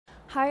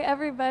Hi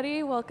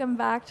everybody, welcome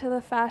back to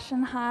the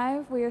Fashion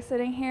Hive. We are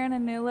sitting here in a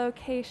new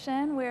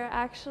location. We're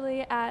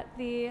actually at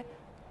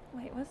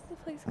what's the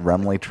place called?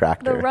 Rumley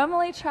Tractor. The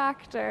Rumley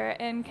Tractor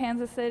in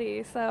Kansas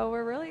City. So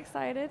we're really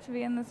excited to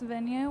be in this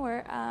venue.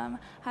 We're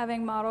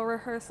having model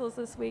rehearsals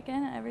this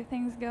weekend and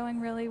everything's going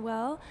really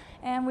well.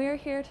 And we are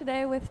here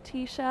today with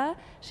Teisha.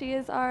 She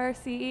is our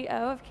CEO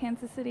of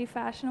Kansas City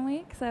Fashion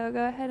Week. So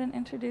go ahead and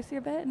introduce your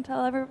bit and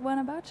tell everyone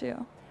about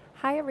you.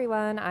 Hi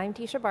everyone, I'm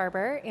Teisha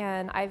Barber,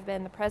 and I've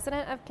been the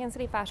president of Kansas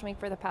City Fashion Week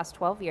for the past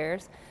 12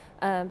 years,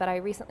 but I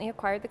recently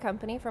acquired the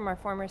company from our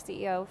former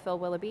CEO, Phil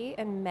Willoughby,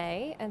 in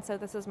May, and so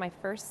this is my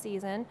first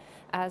season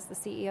as the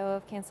CEO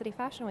of Kansas City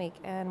Fashion Week,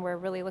 and we're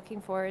really looking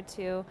forward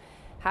to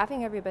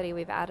having everybody.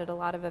 We've added a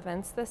lot of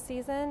events this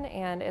season,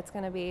 and it's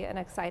going to be an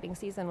exciting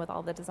season with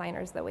all the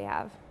designers that we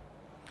have.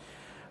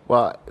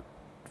 Well,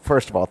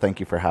 first of all, thank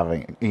you for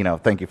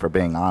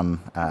being on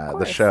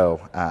the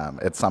show.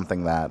 It's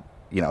something that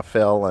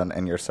Phil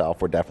and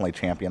yourself were definitely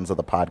champions of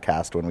the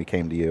podcast when we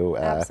came to you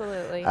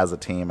as a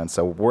team. And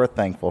so we're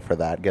thankful for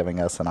that, giving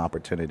us an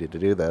opportunity to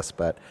do this.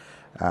 But,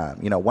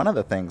 one of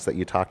the things that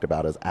you talked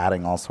about is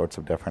adding all sorts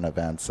of different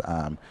events.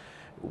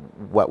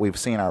 What we've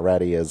seen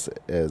already is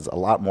a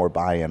lot more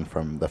buy-in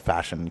from the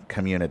fashion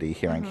community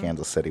here in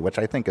Kansas City, which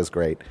I think is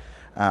great.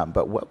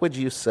 But what would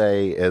you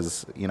say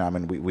is,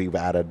 we've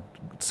added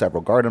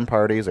several garden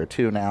parties or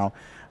two now.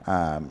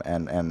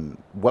 And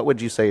what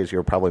would you say is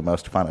your probably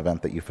most fun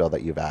event that you feel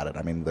that you've added?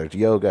 I mean, there's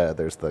yoga,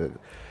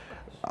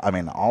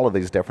 all of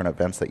these different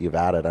events that you've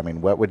added. I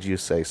mean, what would you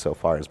say so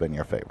far has been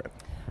your favorite?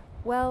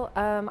 Well,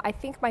 I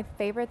think my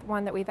favorite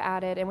one that we've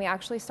added, and we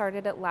actually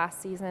started it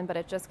last season, but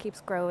it just keeps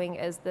growing,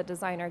 is the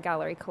designer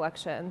gallery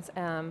collections.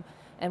 And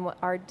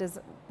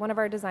one of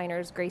our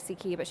designers, Gracie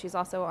Key, but she's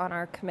also on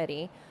our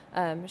committee,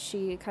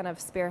 she kind of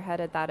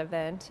spearheaded that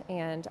event,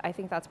 and I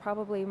think that's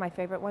probably my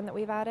favorite one that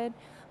we've added.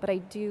 But I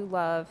do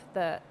love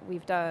that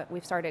we've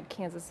started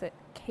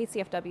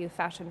KCFW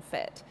Fashion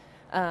Fit,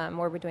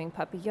 where we're doing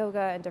puppy yoga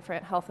and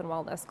different health and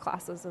wellness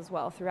classes as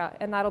well throughout,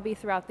 and that'll be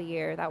throughout the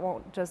year. That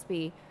won't just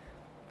be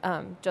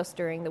just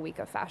during the week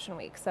of Fashion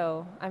Week.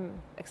 So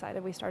I'm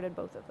excited we started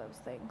both of those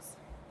things.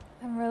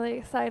 I'm really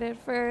excited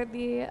for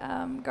the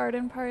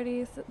garden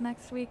parties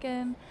next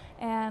weekend,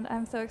 and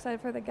I'm so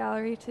excited for the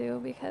gallery too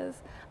because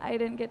I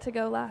didn't get to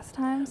go last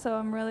time, so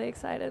I'm really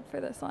excited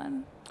for this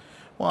one.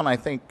 Well, and I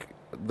think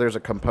there's a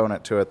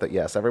component to it that,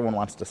 yes, everyone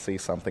wants to see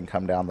something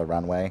come down the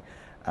runway,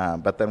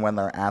 but then when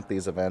they're at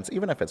these events,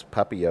 even if it's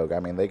puppy yoga, I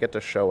mean, they get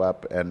to show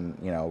up and,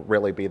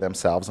 really be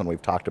themselves, and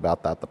we've talked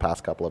about that the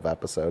past couple of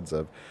episodes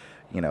of,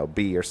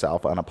 be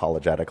yourself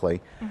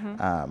unapologetically.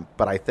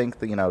 But I think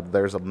that,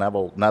 there's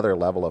another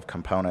level of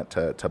component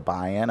to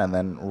buy in, and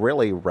then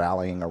really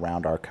rallying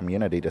around our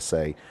community to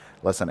say,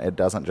 listen, it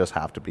doesn't just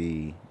have to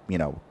be,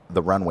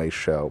 the runway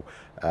show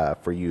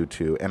for you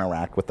to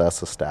interact with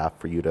us as staff,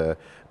 for you to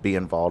be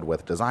involved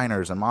with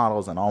designers and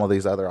models and all of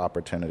these other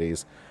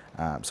opportunities.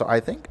 So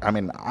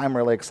I'm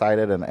really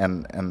excited,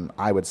 and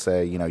I would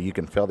say, you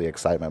can feel the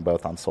excitement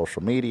both on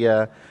social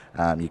media.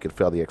 You can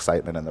feel the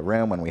excitement in the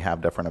room when we have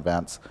different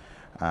events.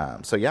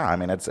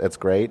 It's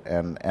great.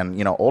 And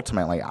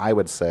ultimately, I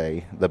would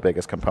say the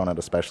biggest component,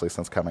 especially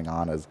since coming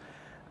on, is,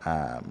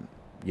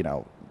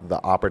 the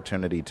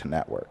opportunity to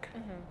network.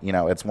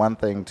 It's one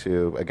thing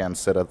to, again,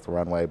 sit at the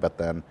runway, but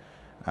then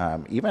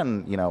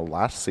even,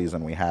 last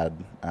season we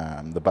had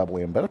the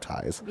Bubbly and Bow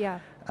Ties. Yeah.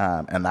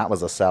 And that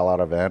was a sellout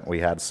event.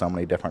 We had so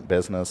many different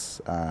business,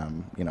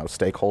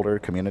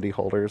 community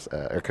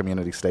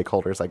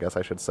stakeholders, I guess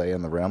I should say,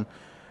 in the room.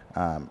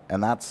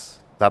 And that's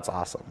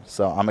awesome.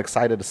 So I'm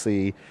excited to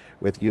see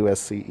with you as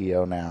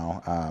CEO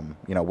now,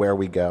 where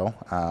we go.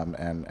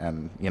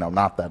 And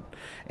not that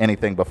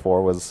anything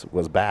before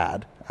was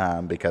bad,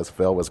 because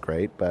Phil was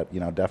great, but,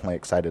 definitely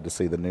excited to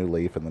see the new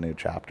leaf and the new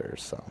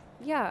chapters. So.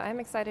 Yeah, I'm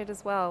excited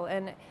as well.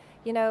 And,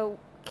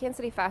 Kansas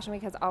City Fashion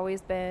Week has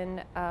always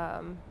been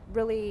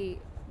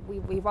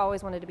we've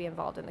always wanted to be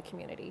involved in the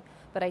community.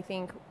 But I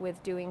think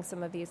with doing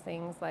some of these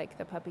things like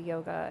the puppy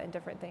yoga and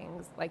different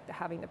things, like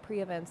having the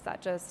pre-events,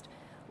 that just,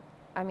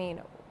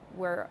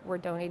 we're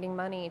donating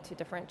money to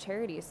different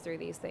charities through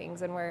these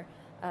things, and we're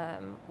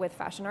with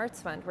Fashion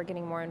Arts Fund, we're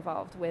getting more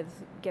involved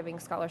with giving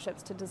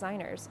scholarships to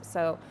designers.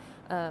 So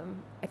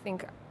I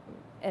think,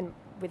 and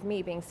with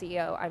me being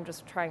CEO, I'm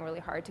just trying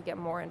really hard to get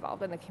more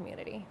involved in the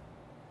community.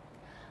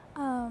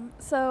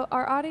 So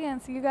our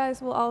audience, you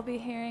guys will all be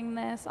hearing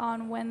this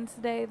on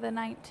Wednesday the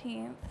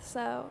 19th,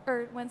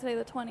 or Wednesday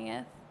the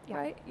 20th,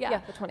 right? Yeah,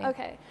 the 20th.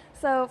 Okay,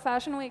 so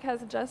Fashion Week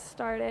has just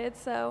started,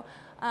 so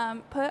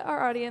put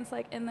our audience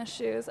in the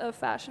shoes of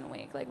Fashion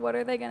Week. What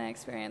are they going to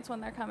experience when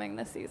they're coming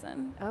this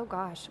season? Oh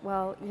gosh,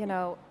 well,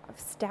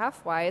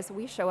 staff-wise,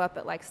 we show up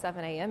at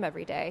 7 a.m.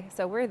 every day,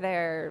 so we're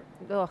there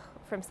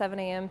from 7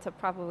 a.m. to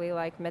probably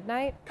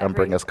midnight. Come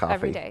bring us coffee.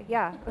 Every day,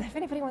 yeah. If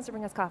anybody wants to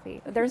bring us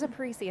coffee, there's a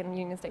Parisi in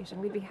Union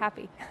Station. We'd be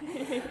happy.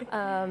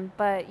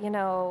 But,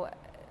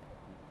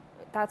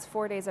 that's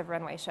 4 days of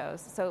runway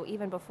shows. So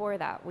even before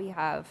that, we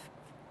have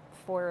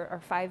 4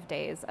 or 5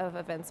 days of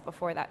events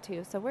before that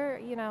too. So we're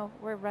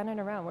running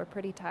around. We're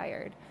pretty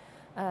tired.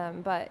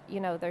 But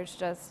there's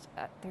just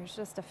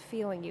a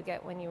feeling you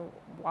get when you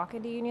walk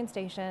into Union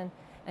Station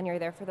and you're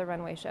there for the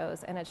runway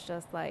shows, and it's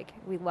just like,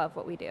 we love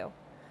what we do.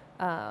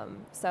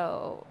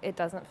 So it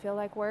doesn't feel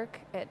like work.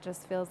 It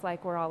just feels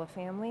like we're all a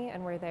family,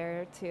 and we're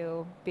there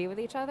to be with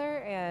each other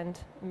and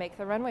make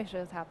the runway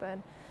shows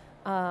happen.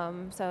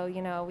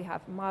 So we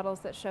have models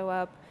that show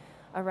up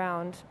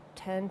around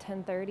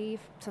 10:30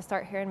 to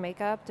start hair and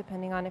makeup,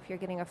 depending on if you're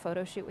getting a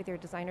photo shoot with your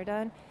designer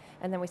done.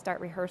 And then we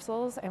start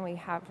rehearsals, and we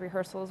have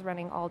rehearsals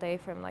running all day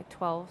from like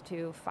 12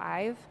 to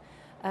 5.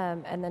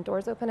 And then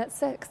doors open at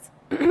 6.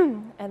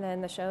 And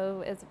then the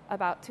show is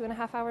about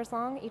 2.5 hours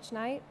long each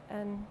night.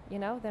 And,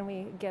 then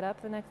we get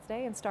up the next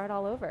day and start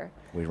all over.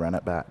 We run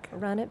it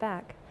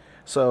back.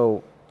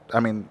 So, I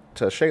mean,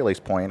 to Shaylee's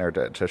point, or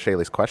to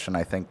Shaylee's question,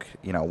 I think,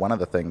 one of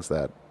the things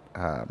that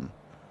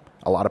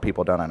a lot of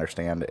people don't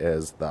understand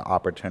is the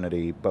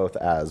opportunity, both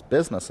as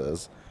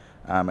businesses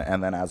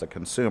and then as a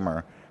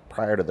consumer,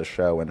 prior to the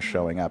show and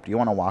showing up. Do you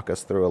want to walk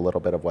us through a little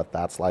bit of what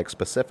that's like,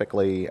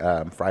 specifically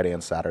Friday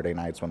and Saturday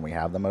nights when we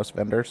have the most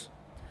vendors?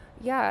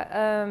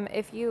 Yeah,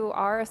 if you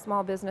are a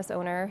small business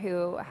owner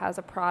who has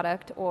a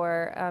product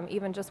or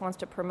even just wants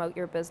to promote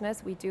your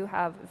business, we do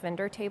have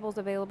vendor tables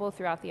available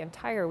throughout the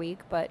entire week.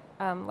 But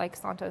like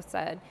Santos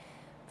said,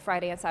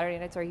 Friday and Saturday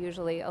nights are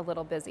usually a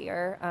little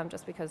busier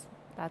just because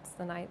that's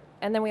the night.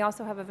 And then we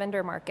also have a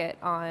vendor market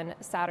on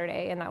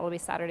Saturday, and that will be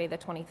Saturday the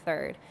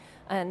 23rd.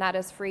 And that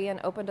is free and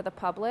open to the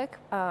public.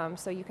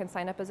 So you can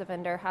sign up as a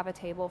vendor, have a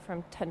table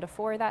from 10 to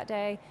 4 that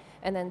day,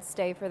 and then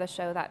stay for the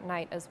show that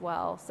night as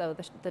well. So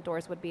the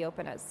doors would be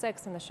open at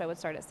 6 and the show would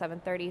start at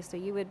 7:30. So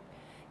you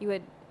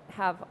would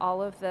have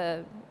all of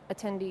the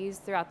attendees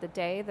throughout the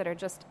day that are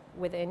just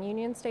within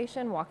Union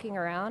Station walking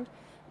around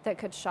that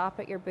could shop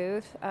at your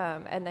booth.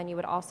 And then you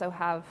would also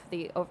have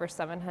the over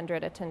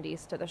 700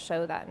 attendees to the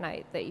show that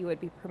night that you would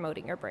be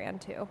promoting your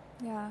brand to.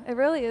 Yeah, it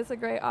really is a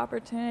great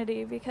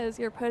opportunity because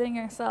you're putting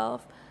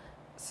yourself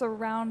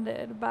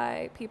surrounded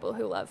by people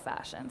who love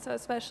fashion. So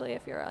especially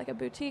if you're like a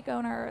boutique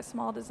owner or a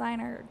small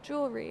designer,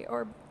 jewelry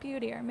or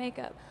beauty or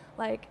makeup,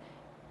 like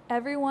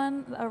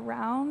everyone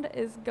around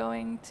is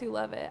going to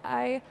love it.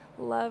 I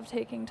love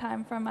taking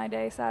time from my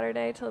day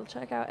Saturday to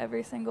check out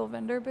every single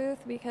vendor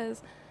booth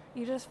because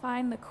you just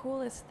find the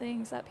coolest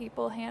things that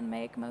people hand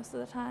make most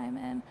of the time,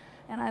 and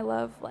I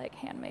love like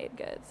handmade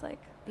goods. Like,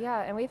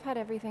 yeah, and we've had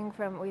everything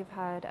from, I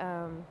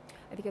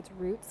think it's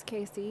Roots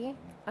KC.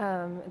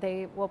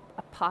 They will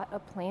pot a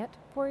plant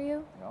for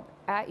you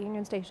at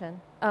Union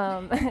Station.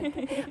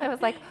 I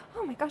was like,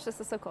 oh my gosh,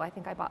 this is so cool. I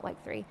think I bought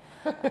like 3.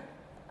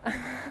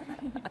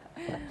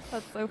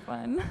 That's so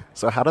fun.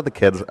 So how do the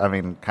kids, I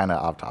mean, kind of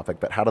off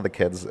topic, but how do the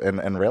kids,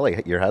 and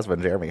really your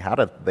husband, Jeremy, how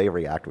did they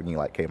react when you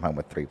like came home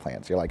with 3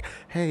 plants? You're like,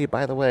 hey,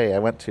 by the way, I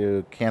went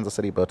to Kansas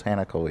City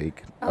Botanical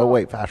Week. Oh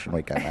wait, Fashion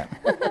Week I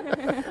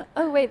meant.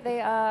 Oh wait,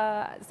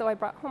 so I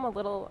brought home a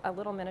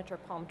little miniature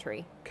palm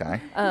tree.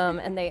 Okay.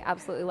 And they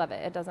absolutely love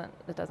it.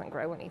 It doesn't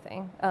grow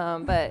anything.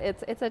 But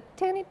it's a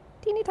teeny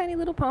tiny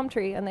little palm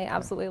tree, and they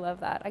absolutely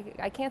love that.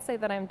 I can't say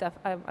that I'm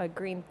a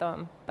green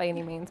thumb by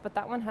any means, but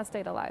that one has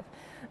stayed alive.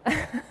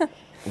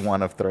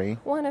 One of 3?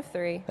 One of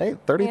 3. Hey,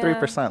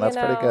 33%, that's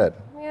pretty good.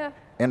 Yeah.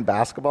 In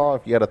basketball,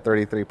 if you had a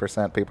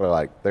 33%, people are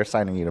like, they're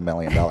signing you to $1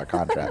 million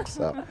contracts,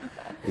 so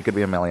you could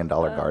be $1 million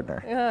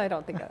gardener. Yeah, I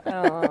don't think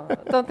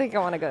I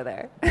want to go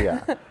there.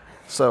 Yeah.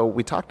 So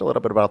we talked a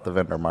little bit about the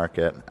vendor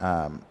market.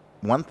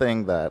 One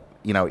thing that,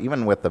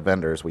 even with the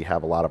vendors, we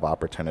have a lot of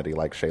opportunity,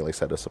 like Shaylee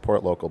said, to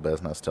support local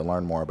business, to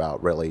learn more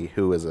about really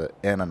who is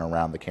in and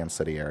around the Kansas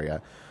City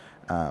area.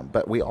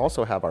 But we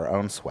also have our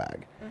own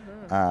swag.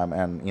 Mm-hmm.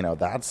 And,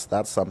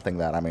 that's something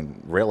that, I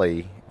mean,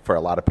 really, for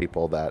a lot of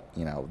people that,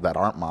 that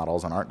aren't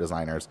models and aren't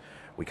designers,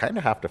 we kind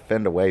of have to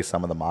fend away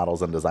some of the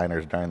models and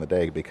designers during the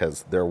day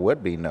because there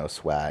would be no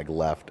swag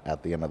left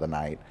at the end of the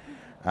night.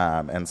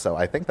 And so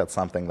I think that's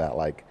something that,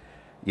 like,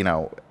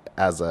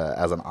 as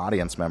an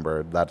audience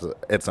member,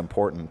 it's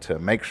important to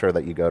make sure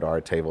that you go to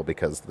our table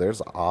because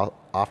there's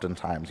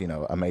oftentimes,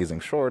 amazing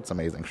shorts,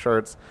 amazing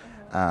shirts,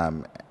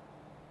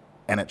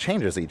 and it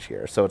changes each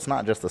year. So it's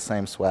not just the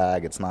same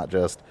swag. It's not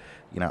just,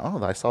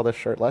 oh, I saw this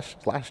shirt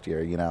last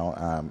year,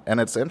 and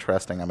it's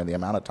interesting. I mean, the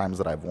amount of times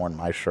that I've worn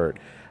my shirt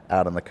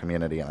out in the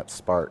community and it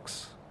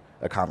sparks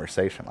a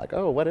conversation like,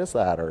 oh, what is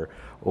that? Or,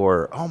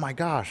 oh my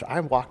gosh, I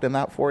walked in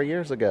that 4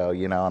 years ago,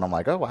 and I'm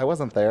like, oh, I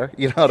wasn't there.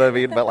 You know what I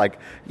mean? But like,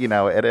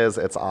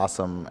 it's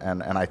awesome.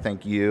 And I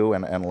think you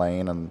and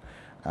Lane and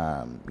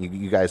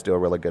you guys do a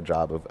really good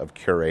job of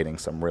curating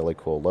some really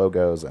cool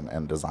logos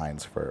and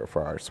designs for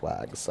our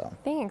swag. So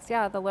thanks.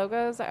 Yeah, the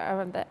logos,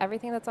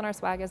 everything that's on our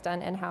swag is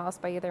done in-house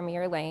by either me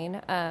or Lane.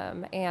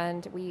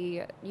 And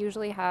we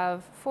usually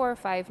have 4 or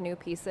 5 new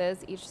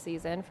pieces each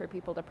season for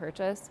people to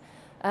purchase.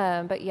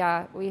 But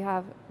yeah,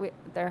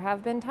 there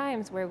have been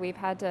times where we've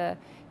had to,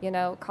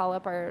 call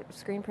up our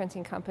screen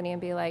printing company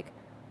and be like,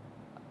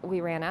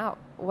 we ran out.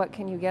 what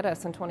can you get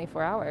us in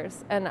 24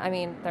 hours? And I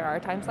mean, there are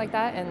times like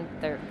that, and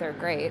they're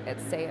great.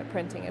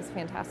 Printing is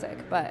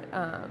fantastic, but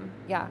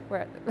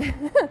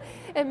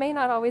it may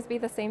not always be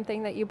the same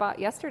thing that you bought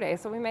yesterday.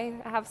 So we may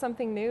have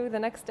something new the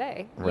next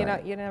day.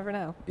 Right. You never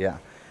know. Yeah,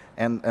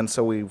 and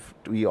so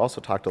we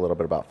also talked a little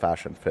bit about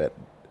Fashion Fit.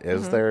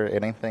 Is there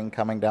anything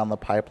coming down the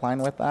pipeline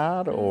with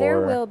that? Or?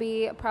 There will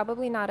be,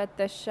 probably not at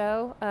this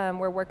show.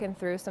 We're working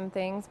through some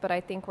things, but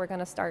I think we're going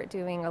to start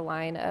doing a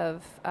line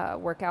of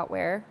workout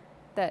wear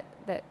that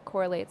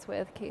correlates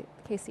with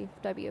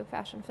KCW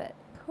Fashion Fit.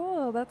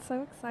 Cool. That's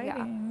so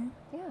exciting.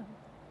 Yeah.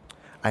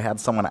 I had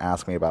someone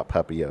ask me about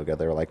puppy yoga.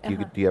 They were like, do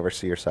you ever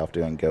see yourself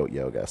doing goat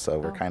yoga? So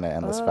we're kind of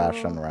in this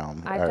fashion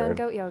realm. I've done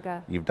goat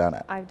yoga. You've done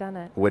it? I've done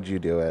it. Would you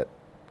do it?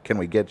 Can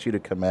we get you to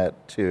commit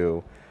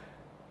to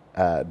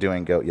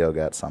doing goat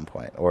yoga at some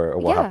point, or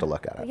we'll have to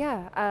look at it?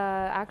 Yeah,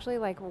 actually,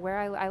 like where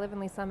I live in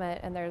Lee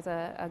Summit, and there's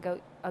a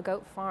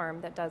goat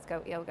farm that does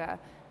goat yoga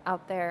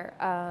out there.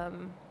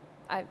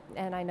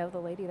 I know the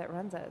lady that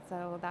runs it,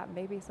 so that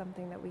may be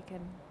something that we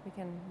can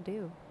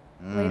do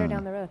later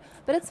down the road.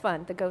 But it's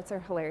fun. The goats are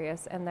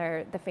hilarious, and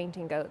they're the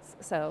fainting goats.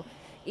 So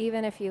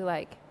even if you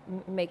like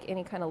make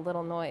any kind of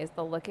little noise,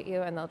 they'll look at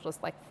you and they'll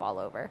just like fall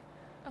over.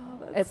 Oh,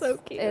 that's so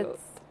cute.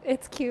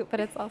 It's cute,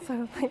 but it's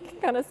also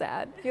like kind of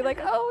sad. You're like,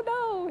 oh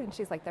no, and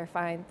she's like, they're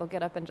fine. They'll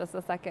get up in just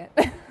a second.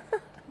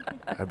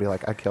 I'd be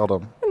like, I killed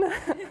him.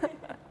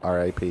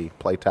 R.I.P.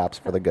 Play taps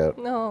for the goat.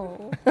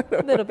 No,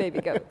 little baby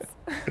goats.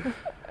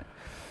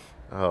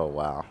 Oh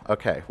wow.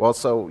 Okay. Well,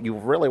 so you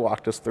really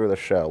walked us through the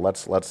show.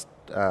 Let's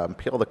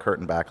peel the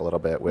curtain back a little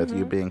bit with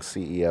you being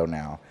CEO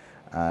now,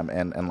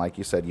 and like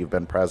you said, you've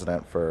been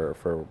president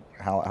for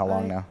how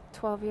long now?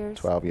 12 years.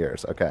 12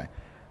 years. Okay.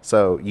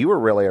 So you were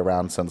really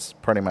around since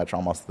pretty much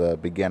almost the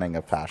beginning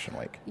of Fashion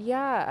Week.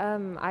 Yeah,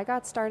 I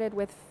got started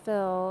with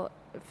Phil.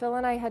 Phil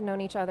and I had known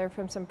each other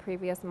from some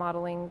previous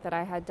modeling that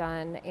I had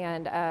done,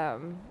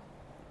 and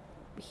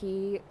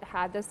he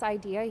had this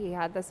idea, he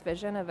had this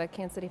vision of a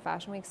Kansas City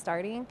Fashion Week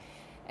starting,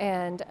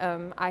 and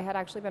I had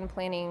actually been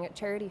planning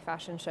charity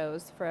fashion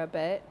shows for a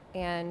bit,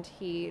 and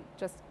he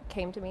just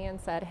came to me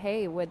and said,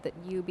 hey, would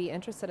you be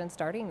interested in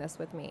starting this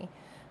with me?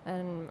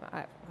 And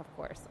of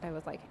course, I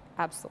was like,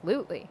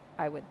 absolutely,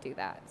 I would do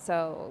that.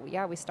 So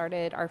yeah, we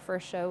started, our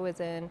first show was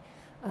in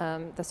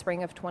the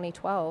spring of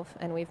 2012,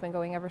 and we've been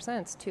going ever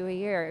since, 2 a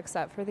year,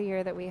 except for the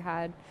year that we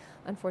had,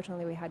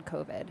 unfortunately, we had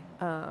COVID.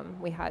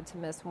 We had to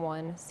miss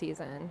one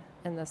season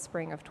in the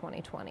spring of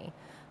 2020.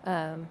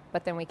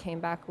 But then we came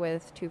back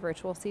with 2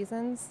 virtual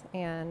seasons,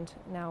 and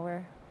now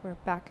we're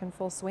back in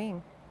full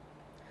swing.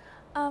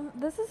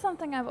 This is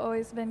something I've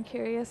always been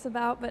curious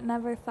about, but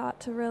never thought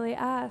to really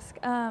ask.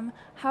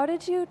 How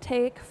did you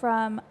take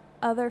from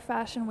other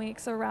fashion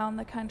weeks around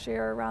the country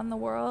or around the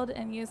world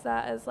and use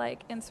that as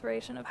like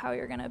inspiration of how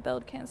you're going to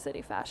build Kansas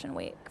City Fashion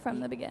Week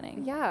from the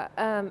beginning?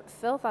 Yeah,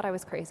 Phil thought I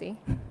was crazy.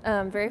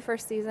 Very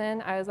first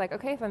season, I was like,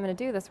 okay, if I'm going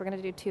to do this, we're going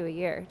to do 2 a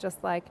year,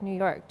 just like New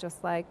York,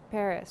 just like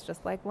Paris,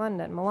 just like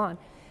London, Milan.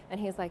 And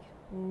he's like,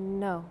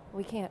 no,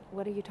 we can't.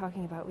 What are you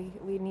talking about?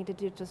 We need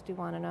to just do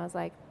 1. And I was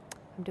like,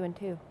 I'm doing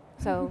 2.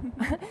 So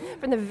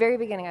from the very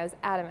beginning, I was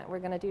adamant, we're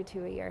going to do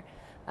 2 a year.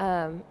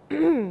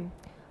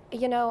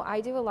 You know,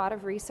 I do a lot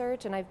of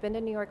research, and I've been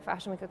to New York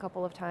Fashion Week a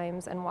couple of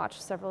times and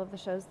watched several of the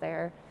shows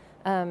there.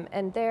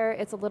 And there,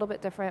 it's a little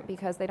bit different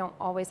because they don't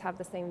always have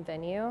the same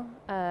venue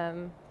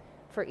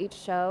for each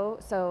show.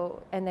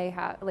 So, and they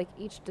have, like,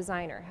 each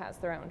designer has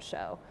their own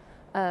show.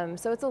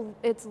 So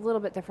it's a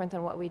little bit different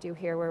than what we do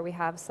here, where we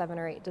have 7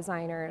 or 8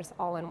 designers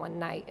all in one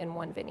night in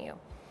one venue.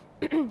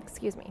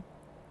 Excuse me.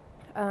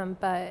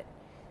 But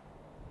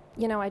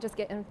you know, I just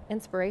get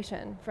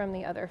inspiration from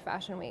the other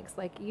fashion weeks.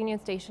 Like Union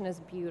Station is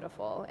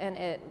beautiful, and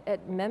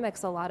it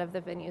mimics a lot of the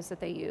venues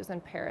that they use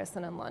in Paris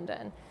and in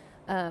London.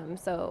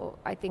 So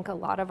I think a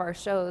lot of our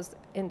shows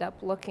end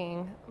up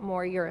looking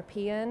more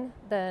European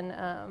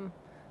than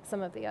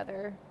some of the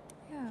other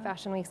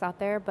fashion weeks out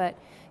there. But,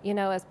 you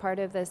know, as part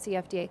of the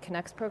CFDA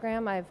Connects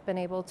program, I've been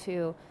able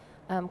to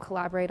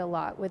collaborate a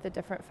lot with the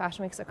different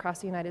fashion weeks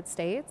across the United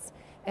States.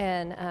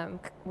 And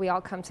we all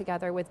come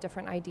together with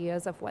different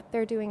ideas of what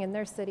they're doing in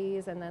their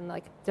cities, and then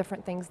like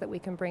different things that we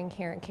can bring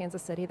here in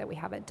Kansas City that we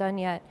haven't done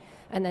yet,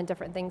 and then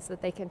different things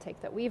that they can take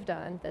that we've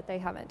done that they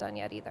haven't done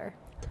yet either.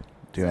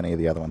 Do any of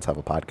the other ones have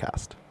a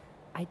podcast?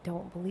 I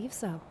don't believe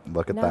so.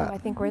 Look at that. No, I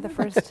think we're the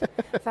first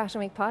Fashion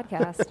Week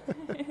podcast.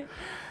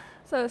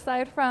 So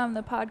aside from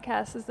the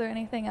podcast, is there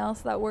anything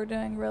else that we're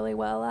doing really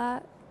well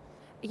at?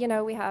 You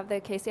know, we have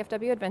the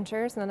KCFW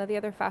Adventures. None of the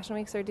other fashion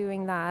weeks are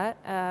doing that.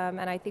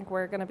 And I think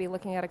we're going to be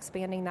looking at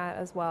expanding that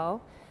as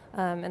well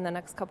in the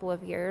next couple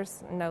of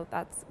years. No,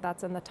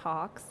 that's in the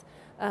talks.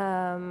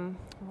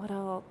 What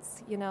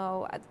else? You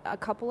know, a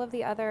couple of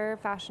the other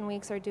fashion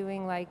weeks are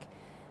doing like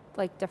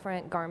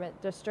different garment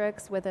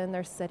districts within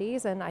their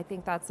cities. And I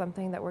think that's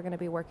something that we're going to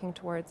be working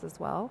towards as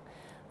well.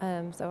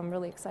 So I'm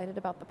really excited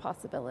about the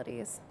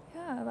possibilities.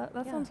 Yeah,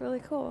 that sounds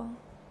really cool.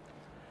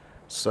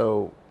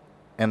 So,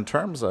 in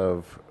terms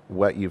of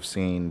what you've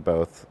seen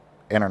both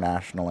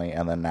internationally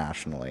and then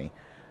nationally,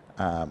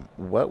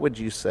 What would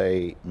you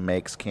say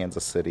makes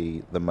Kansas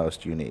City the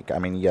most unique? I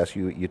mean, yes,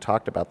 you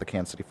talked about the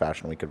Kansas City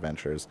Fashion Week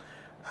adventures,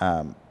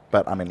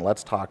 but I mean,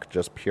 let's talk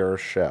just pure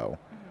show.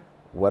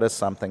 What is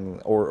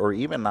something, or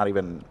even not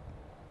even,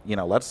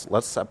 let's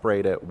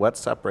separate it. What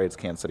separates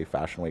Kansas City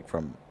Fashion Week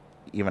from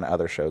even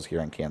other shows here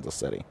in Kansas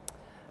City?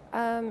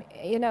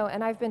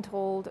 And I've been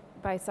told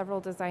by several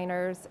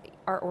designers,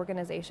 our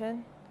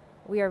organization.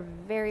 We are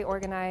very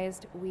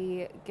organized.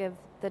 We give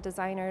the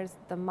designers,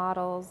 the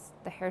models,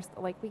 the hair,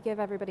 we give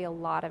everybody a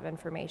lot of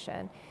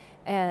information.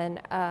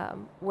 And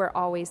we're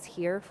always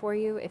here for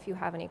you if you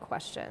have any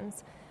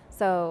questions.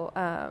 So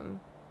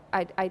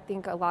I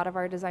think a lot of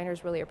our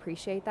designers really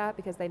appreciate that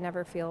because they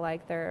never feel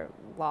like they're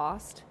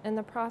lost in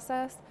the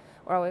process.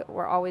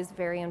 We're always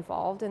very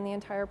involved in the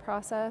entire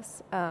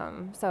process.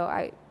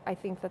 So I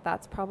think that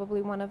that's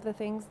probably one of the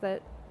things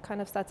that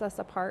kind of sets us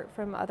apart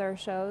from other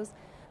shows,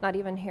 not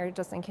even here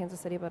just in Kansas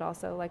City, but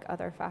also like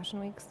other fashion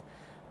weeks.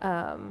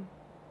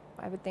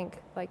 I would think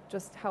like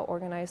just how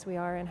organized we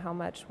are and how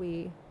much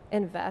we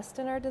invest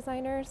in our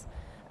designers.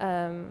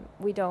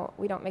 We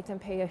don't make them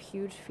pay a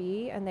huge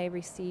fee, and they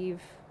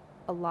receive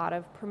a lot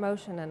of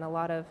promotion and a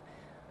lot of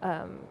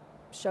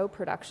show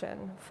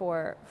production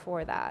for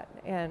that.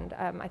 And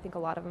I think a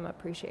lot of them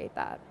appreciate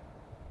that.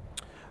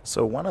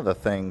 So one of the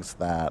things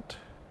that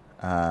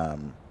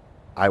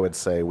I would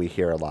say we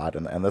hear a lot,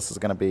 and this is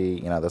going to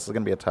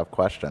be, a tough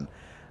question.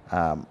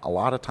 A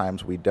lot of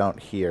times we don't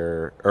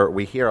hear, or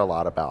we hear a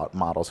lot about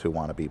models who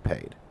want to be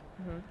paid.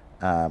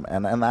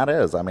 And that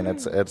is, I mean,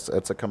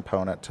 it's a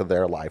component to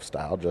their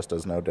lifestyle, just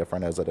as no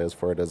different as it is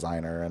for a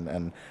designer,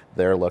 and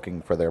they're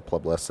looking for their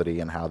publicity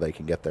and how they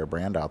can get their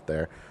brand out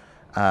there.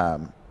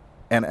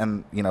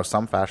 And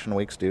some fashion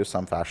weeks do,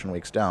 some fashion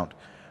weeks don't.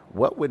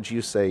 What would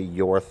you say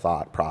your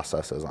thought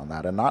process is on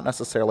that? And not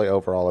necessarily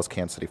overall as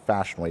Kansas City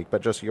Fashion Week,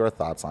 but just your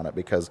thoughts on it,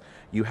 because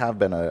you have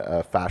been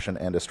a fashion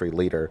industry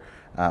leader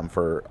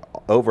for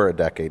over a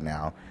decade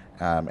now,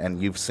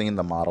 and you've seen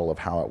the model of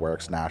how it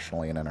works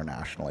nationally and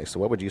internationally. So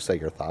what would you say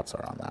your thoughts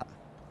are on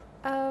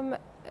that?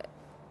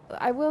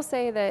 I will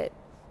say that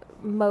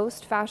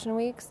most fashion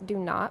weeks do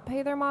not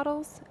pay their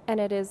models, and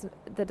it is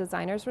the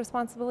designer's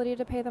responsibility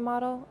to pay the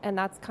model. And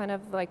that's kind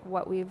of like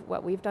what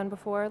we've done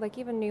before. Like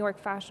even New York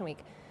Fashion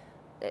Week,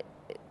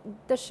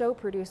 the show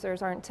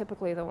producers aren't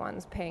typically the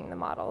ones paying the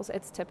models.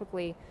 It's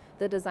typically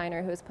the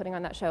designer who's putting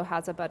on that show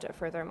has a budget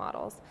for their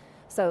models.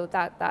 So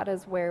that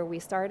is where we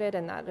started,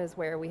 and that is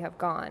where we have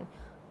gone.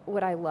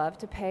 Would I love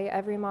to pay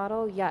every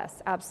model?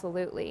 Yes,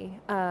 absolutely.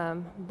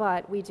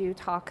 But we do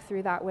talk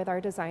through that with our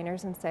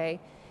designers and say,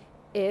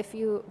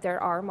 there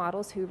are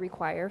models who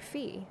require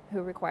fee,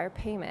 who require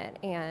payment,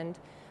 and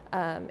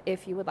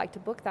if you would like to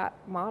book that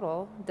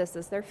model, this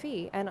is their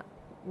fee. And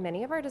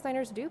many of our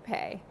designers do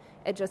pay.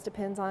 It just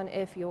depends on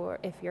if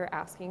you're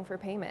asking for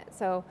payment.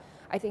 So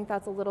I think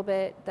that's a little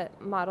bit that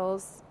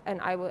models, and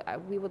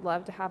we would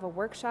love to have a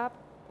workshop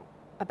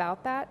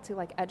about that to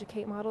like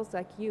educate models.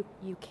 Like you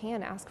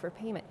can ask for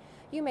payment.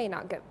 You may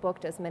not get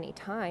booked as many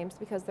times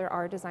because there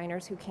are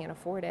designers who can't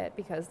afford it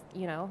because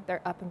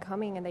they're up and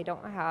coming and they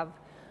don't have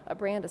a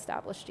brand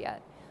established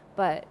yet.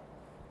 But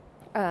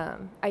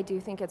I do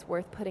think it's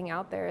worth putting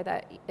out there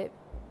that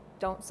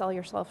don't sell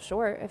yourself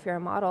short. If you're a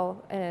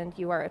model and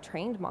you are a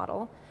trained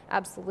model,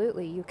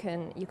 absolutely you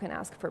can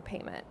ask for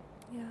payment.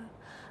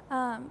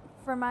 Yeah.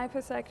 From my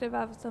perspective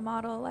as a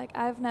model, like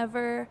I've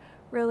never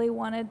really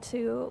wanted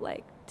to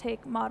like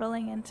take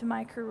modeling into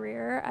my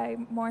career. I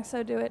more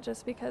so do it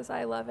just because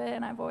I love it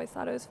and I've always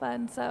thought it was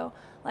fun. So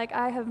like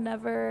I have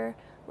never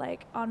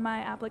like on my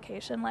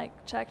application like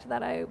checked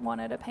that I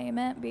wanted a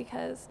payment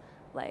because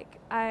like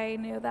I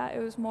knew that it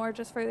was more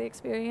just for the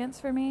experience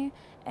for me,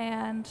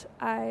 and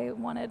I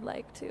wanted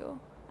like to,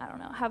 I don't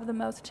know, have the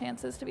most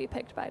chances to be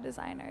picked by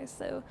designers.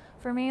 So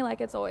for me, like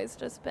it's always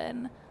just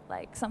been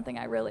like something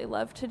I really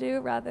love to do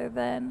rather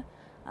than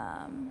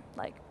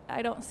like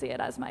I don't see it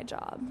as my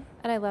job.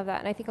 And I love that,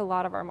 and I think a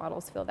lot of our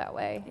models feel that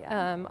way.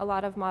 Yeah. A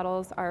lot of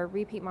models are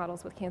repeat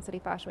models with Kansas City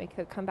Fashion Week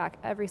who come back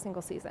every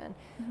single season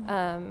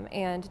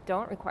and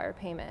don't require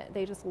payment.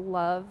 They just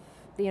love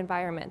the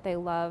environment. They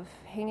love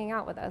hanging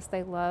out with us.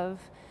 They love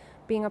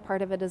being a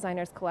part of a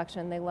designer's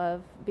collection. They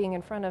love being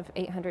in front of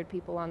 800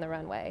 people on the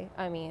runway.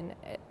 I mean,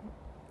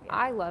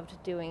 I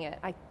loved doing it.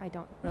 I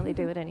don't really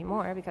do it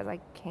anymore because I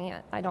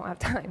can't. I don't have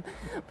time.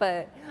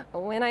 But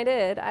when I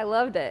did, I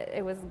loved it.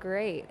 It was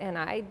great. And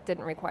I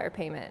didn't require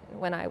payment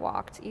when I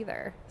walked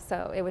either.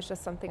 So it was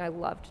just something I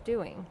loved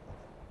doing.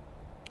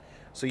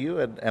 So you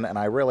had, and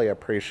I really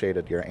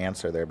appreciated your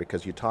answer there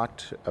because you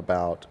talked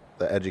about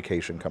the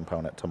education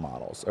component to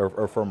models,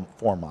 or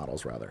for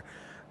models rather.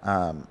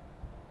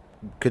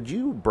 Could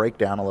you break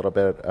down a little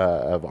bit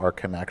of our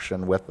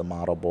connection with the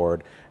model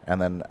board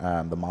and then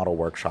the model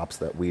workshops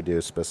that we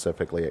do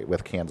specifically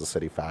with Kansas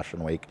City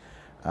Fashion Week?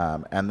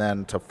 And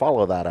then to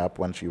follow that up,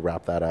 once you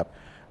wrap that up,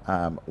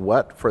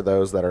 what, for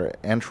those that are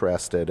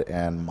interested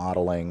in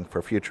modeling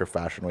for future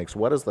fashion weeks,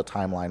 what is the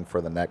timeline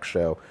for the next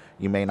show?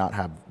 You may not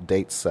have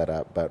dates set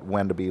up, but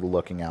when to be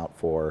looking out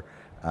for,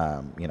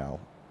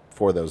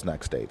 for those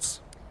next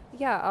dates?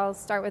 Yeah, I'll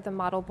start with the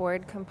model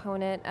board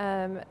component.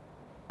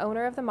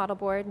 Owner of the model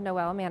board,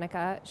 Noelle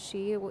Manica,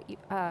 she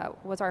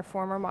was our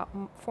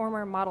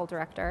former model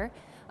director,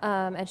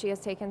 and she has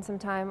taken some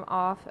time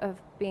off of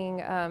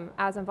being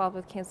as involved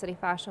with Kansas City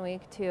Fashion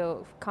Week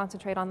to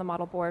concentrate on the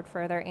model board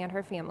further and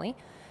her family.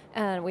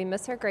 And we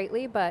miss her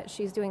greatly, but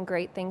she's doing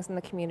great things in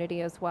the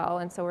community as well,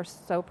 and so we're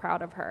so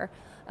proud of her.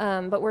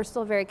 But we're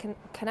still very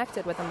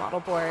connected with the model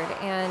board,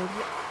 and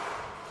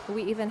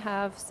we even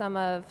have some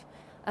of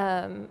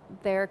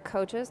their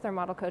coaches, their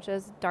model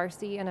coaches,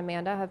 Darcy and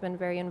Amanda, have been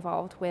very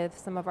involved with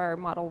some of our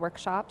model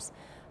workshops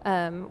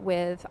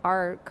with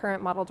our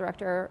current model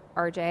director,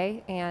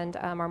 RJ, and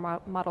our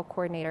model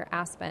coordinator,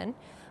 Aspen.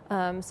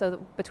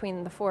 So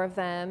between the four of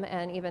them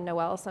and even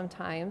Noelle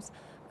sometimes,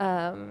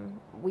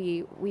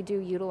 we do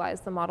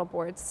utilize the model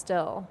boards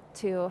still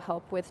to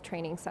help with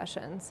training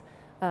sessions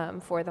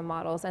for the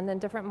models, and then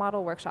different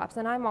model workshops.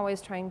 And I'm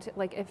always trying to,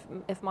 like,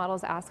 if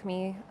models ask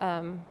me,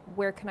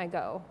 where can I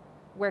go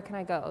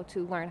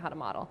to learn how to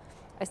model,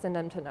 I send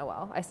them to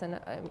Noelle.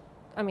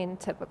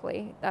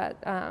 Typically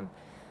that,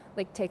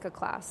 like, take a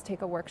class,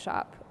 take a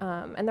workshop.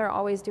 And they're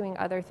always doing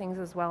other things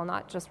as well,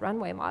 not just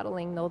runway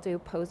modeling. They'll do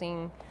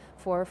posing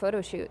for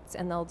photo shoots,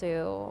 and they'll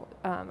do,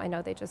 I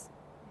know they just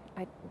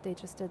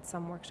did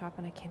some workshop,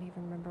 and I can't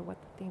even remember what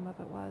the theme of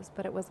it was,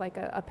 but it was like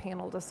a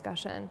panel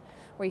discussion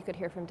where you could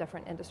hear from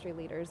different industry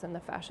leaders in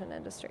the fashion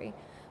industry.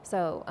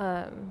 So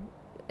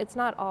it's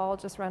not all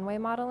just runway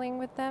modeling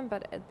with them,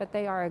 but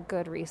they are a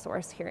good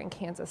resource here in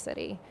Kansas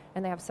City,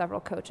 and they have several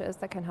coaches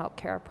that can help.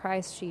 Kara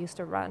Price, she used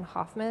to run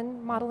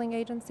Hoffman Modeling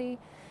Agency,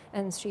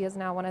 and she is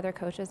now one of their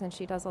coaches, and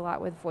she does a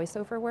lot with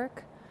voiceover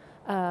work,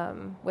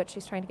 which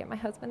she's trying to get my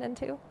husband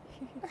into.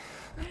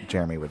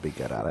 Jeremy would be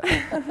good at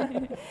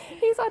it.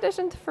 He's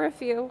auditioned for a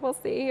few. We'll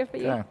see if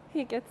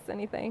he gets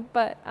anything.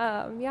 But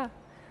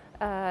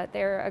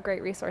they're a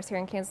great resource here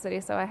in Kansas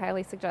City, so I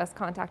highly suggest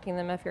contacting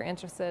them if you're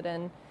interested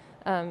in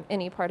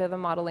any part of the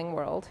modeling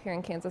world here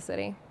in Kansas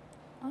City.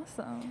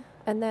 Awesome.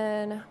 And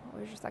then,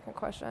 what was your second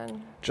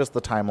question? Just the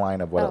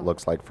timeline of what it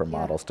looks like for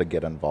models to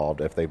get involved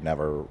if they've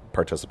never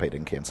participated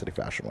in Kansas City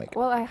Fashion Week.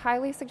 Well, I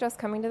highly suggest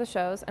coming to the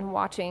shows and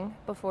watching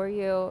before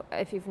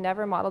if you've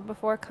never modeled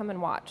before, come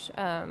and watch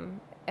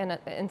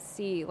and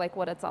see, like,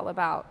 what it's all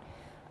about.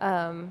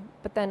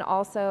 But then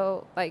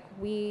also, like,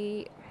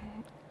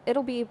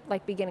 it'll be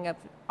like beginning of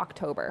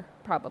October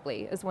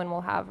probably is when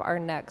we'll have our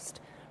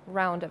next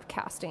round of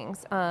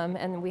castings,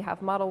 and we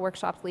have model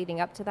workshops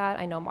leading up to that.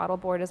 I know Model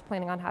Board is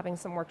planning on having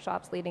some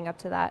workshops leading up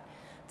to that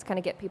to kind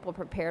of get people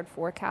prepared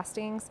for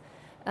castings,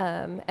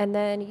 and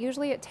then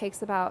usually it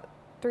takes about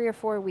 3 or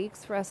 4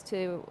 weeks for us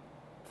to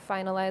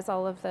finalize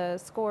all of the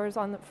scores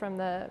from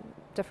the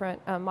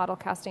different model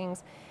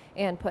castings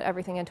and put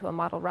everything into a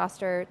model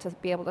roster to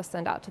be able to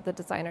send out to the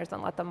designers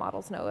and let the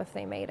models know if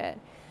they made it.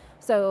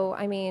 So,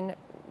 I mean,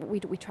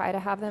 we try to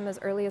have them as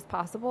early as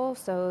possible,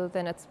 so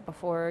then it's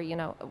before,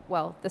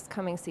 this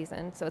coming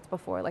season, so it's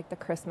before, like, the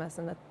Christmas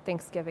and the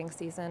Thanksgiving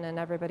season, and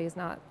everybody's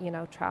not,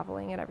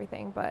 traveling and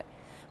everything. But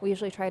we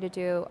usually try to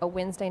do a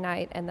Wednesday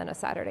night and then a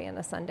Saturday and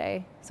a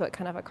Sunday, so it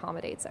kind of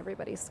accommodates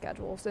everybody's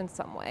schedules in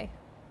some way.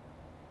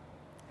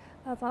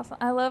 That's awesome.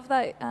 I love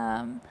that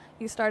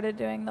you started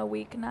doing the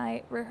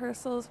weeknight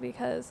rehearsals,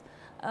 because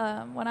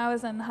when I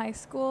was in high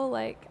school,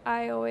 like,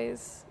 I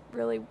always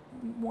really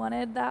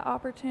wanted that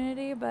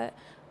opportunity, but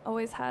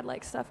always had,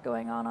 like, stuff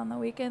going on the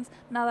weekends.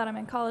 Now that I'm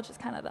in college, it's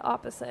kind of the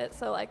opposite.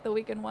 So, like, the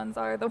weekend ones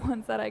are the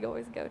ones that I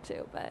always go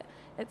to, but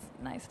it's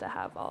nice to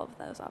have all of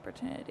those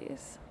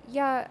opportunities.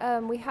 Yeah,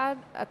 we had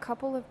a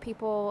couple of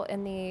people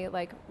in the,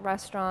 like,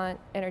 restaurant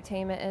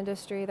entertainment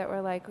industry that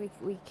were like,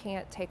 we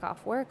can't take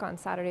off work on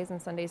Saturdays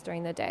and Sundays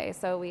during the day.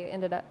 So we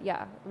ended up,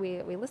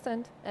 we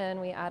listened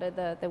and we added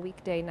the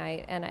weekday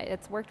night, and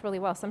it's worked really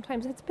well.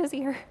 Sometimes it's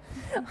busier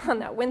on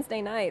that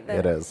Wednesday night.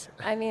 It is.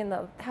 I mean,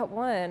 that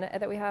one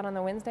that we had on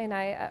the Wednesday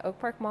night at Oak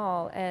Park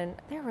Mall, and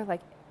there were,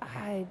 like,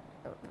 I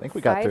think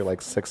we got through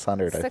like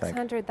 600,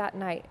 600 that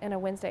night in a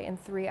Wednesday in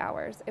 3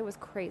 hours. It was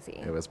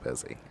crazy. It was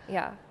busy.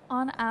 Yeah.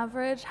 On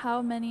average,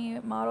 how many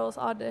models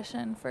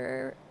audition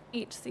for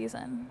each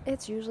season?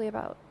 It's usually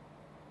about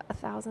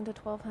 1,000 to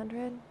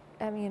 1,200.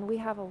 I mean, we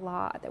have a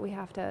lot that we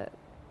have to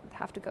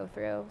go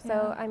through.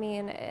 So, I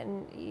mean,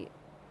 and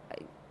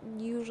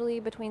usually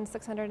between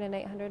 600 and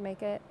 800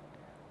 make it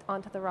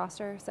onto the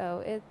roster.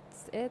 So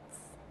it's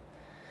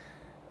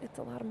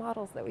a lot of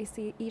models that we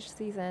see each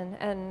season,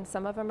 and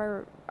some of them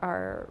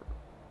are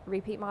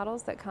repeat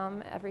models that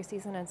come every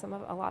season, and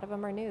a lot of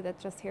them are new that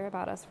just hear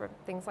about us for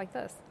things like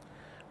this.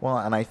 Well,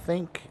 and I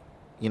think,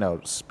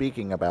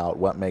 speaking about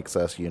what makes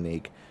us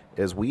unique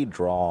is we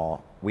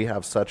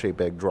have such a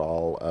big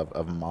draw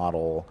of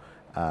model,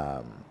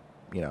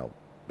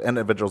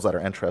 individuals that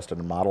are interested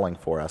in modeling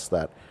for us,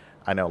 that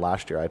I know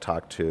last year I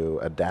talked to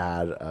a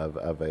dad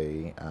of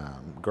a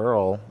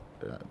girl,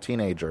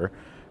 teenager,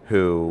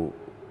 who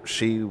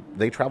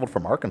they traveled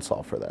from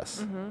Arkansas for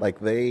this. Mm-hmm.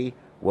 Like, they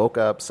woke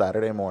up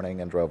Saturday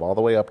morning and drove all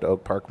the way up to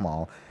Oak Park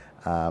Mall,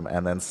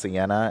 And then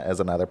Sienna is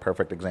another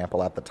perfect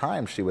example. At the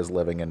time, she was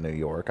living in New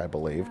York, I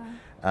believe,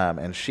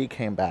 and she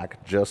came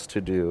back just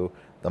to do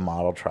the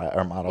model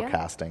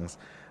castings.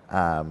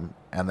 And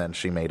then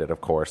she made it,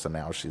 of course, and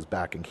now she's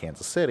back in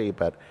Kansas City.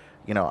 But,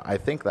 I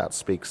think that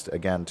speaks,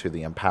 again, to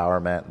the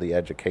empowerment, the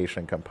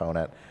education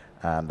component,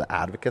 the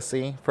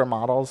advocacy for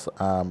models.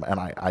 And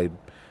I,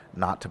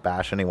 not to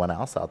bash anyone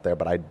else out there,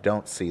 but I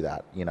don't see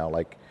that,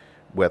 like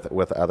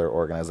with other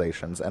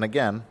organizations. And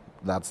again,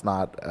 that's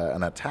not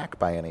an attack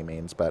by any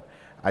means, but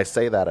I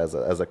say that as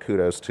a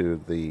kudos to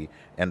the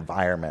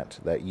environment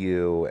that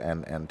you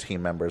and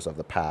team members of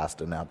the past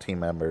and now team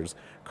members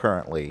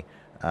currently,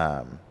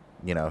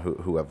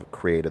 who have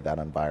created that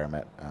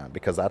environment,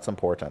 because that's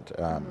important.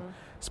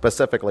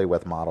 Specifically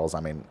with models, I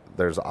mean,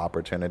 there's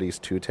opportunities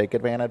to take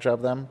advantage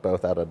of them,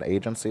 both at an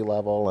agency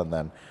level and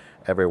then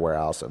everywhere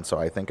else. And so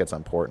I think it's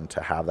important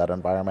to have that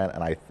environment.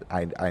 And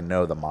I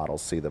know the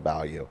models see the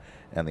value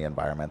in the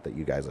environment that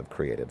you guys have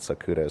created. So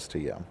kudos to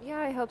you. Yeah,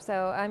 I hope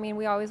so. I mean,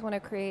 we always want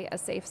to create a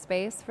safe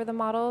space for the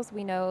models.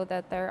 We know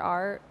that there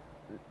are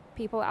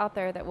people out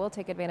there that will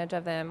take advantage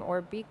of them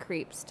or be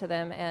creeps to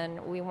them,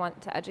 and we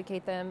want to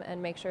educate them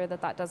and make sure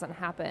that that doesn't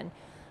happen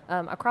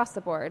across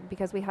the board,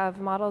 because we have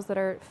models that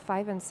are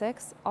 5 and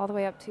 6 all the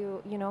way up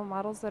to,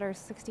 models that are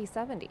 60,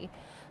 70.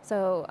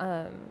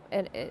 So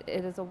it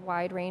is a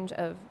wide range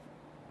of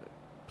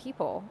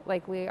people.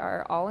 Like, we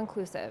are all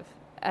inclusive.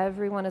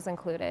 Everyone is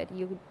included.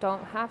 You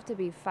don't have to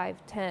be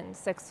 5'10",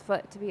 6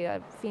 foot to be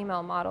a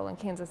female model in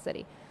Kansas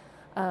City.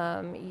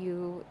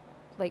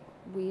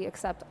 We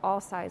accept all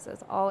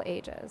sizes, all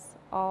ages,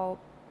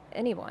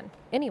 anyone.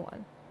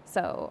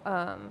 So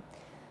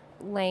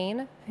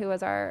Lane, who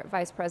is our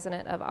vice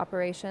president of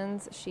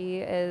operations, she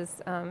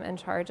is in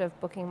charge of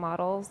booking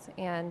models,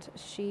 and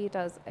she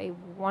does a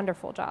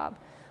wonderful job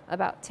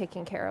about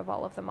taking care of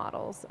all of the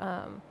models.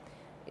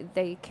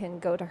 They can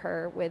go to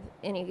her with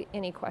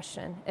any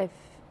question. If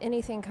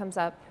anything comes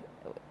up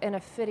in a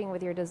fitting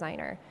with your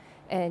designer,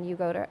 and you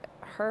go to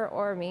her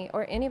or me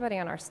or anybody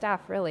on our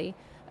staff, really,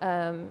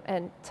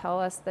 and tell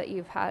us that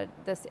you've had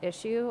this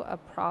issue, a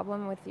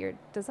problem with your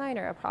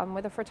designer, a problem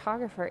with a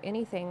photographer,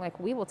 anything, like,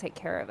 we will take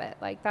care of it.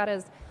 Like, that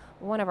is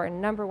one of our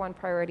number one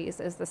priorities,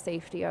 is the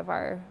safety of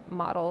our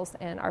models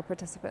and our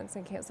participants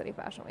in Kansas City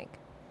Fashion Week.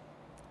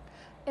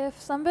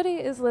 If somebody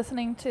is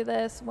listening to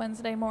this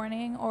Wednesday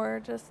morning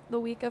or just the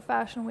week of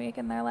Fashion Week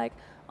and they're like,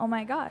 oh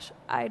my gosh,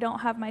 I don't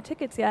have my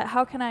tickets yet,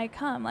 how can I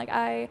come? Like,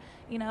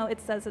 it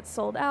says it's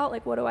sold out.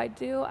 Like, what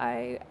do?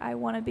 I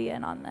want to be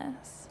in on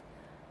this.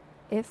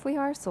 If we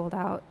are sold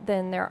out,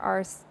 then there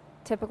are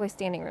typically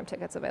standing room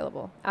tickets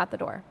available at the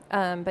door,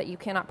 but you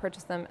cannot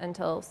purchase them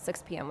until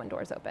 6 p.m. when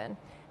doors open,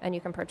 and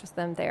you can purchase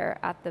them there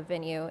at the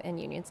venue in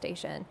Union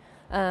Station.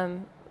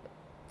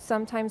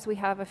 Sometimes we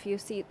have a few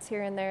seats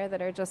here and there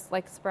that are just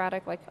like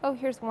sporadic, like, oh,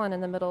 here's one in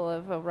the middle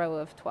of a row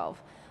of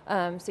 12.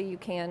 So you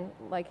can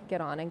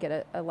get on and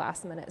get a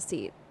last minute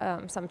seat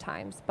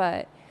sometimes.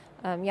 But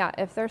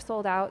if they're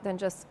sold out, then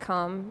just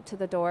come to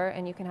the door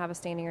and you can have a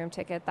standing room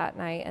ticket that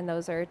night. And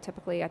those are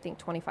typically, I think,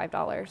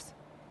 $25.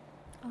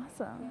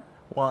 Awesome.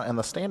 Well, and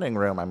the standing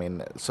room, I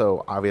mean,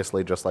 so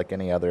obviously just like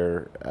any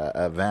other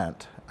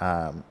event,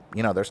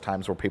 there's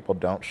times where people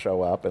don't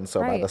show up. And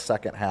so by the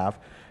second half,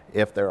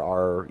 if there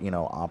are,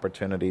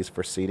 opportunities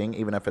for seating,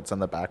 even if it's in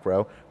the back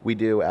row, we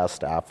do, as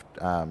staff,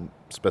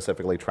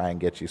 specifically try and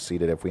get you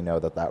seated if we know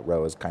that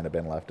row has kind of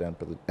been left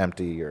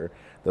empty or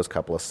those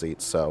couple of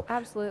seats. So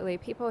absolutely.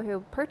 People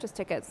who purchase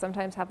tickets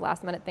sometimes have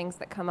last minute things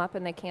that come up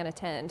and they can't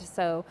attend.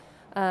 So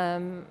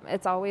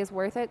it's always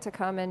worth it to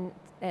come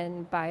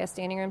and buy a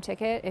standing room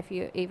ticket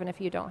even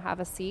if you don't have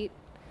a seat,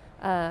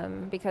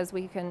 because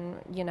we can,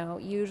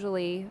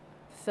 usually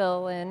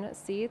fill in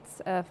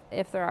seats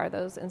if there are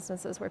those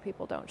instances where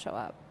people don't show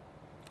up.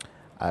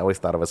 I always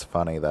thought it was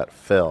funny that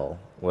Phil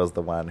was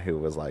the one who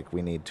was like,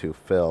 we need to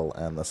fill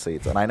in the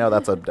seats. And I know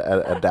that's a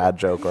dad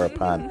joke or a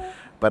pun,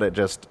 but it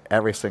just,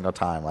 every single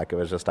time, it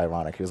was just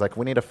ironic. He was like,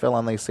 we need to fill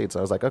in these seats.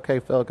 I was like, okay,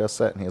 Phil, go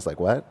sit. And he was like,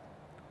 what?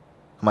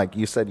 I'm like,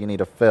 you said you need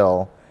to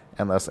fill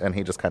in this. And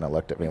he just kind of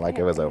looked at me like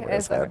it was over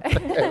his head.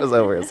 It was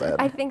over his head.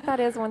 I think that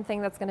is one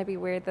thing that's going to be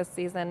weird this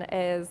season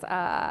is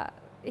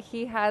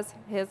he has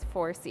his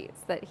 4 seats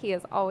that he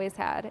has always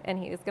had, and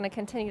he is going to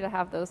continue to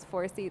have those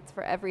 4 seats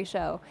for every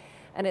show.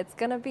 And it's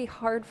going to be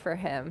hard for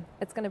him.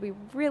 It's going to be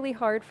really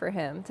hard for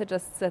him to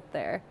just sit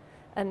there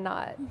and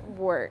not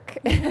work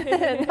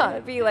and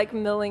not be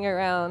milling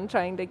around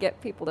trying to get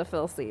people to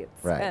fill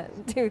seats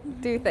and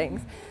do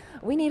things.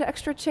 We need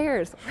extra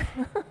chairs.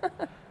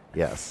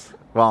 Yes.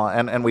 Well,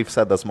 and we've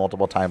said this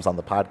multiple times on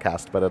the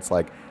podcast, but it's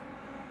like,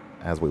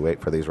 as we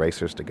wait for these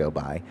racers to go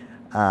by,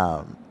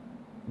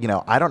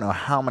 I don't know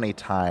how many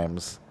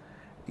times,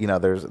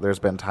 there's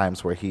been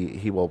times where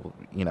he will,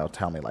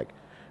 tell me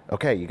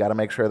okay, you got to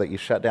make sure that you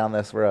shut down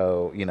this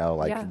row,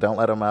 don't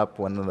let them up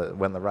when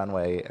the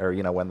runway or,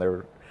 when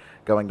they're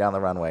going down the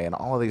runway and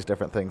all of these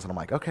different things. And I'm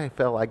like, okay,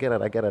 Phil, I get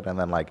it. And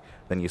then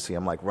then you see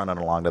him running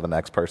along to the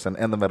next person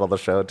in the middle of the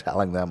show,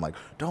 telling them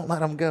don't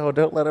let him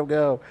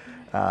go.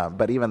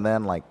 But even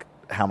then,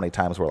 how many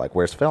times we're like,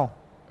 where's Phil?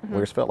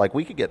 Where's Phil? Like,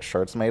 we could get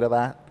shirts made of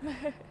that,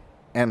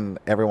 and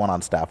everyone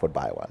on staff would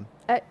buy one.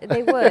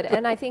 They would,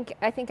 and I think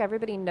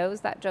everybody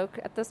knows that joke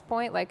at this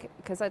point, like,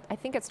 because I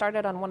think it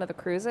started on one of the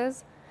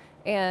cruises,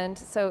 and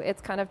so it's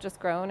kind of just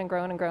grown and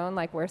grown and grown.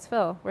 Like, where's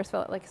Phil? Where's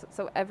Phil? Like,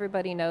 so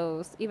everybody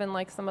knows. Even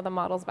like some of the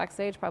models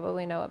backstage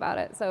probably know about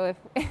it. So if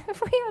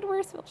we had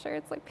where's Phil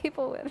shirts, like,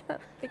 people would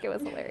think it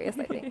was hilarious.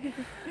 I think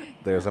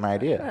There's an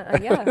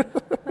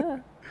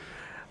idea.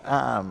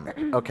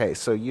 Okay,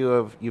 so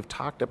you've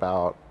talked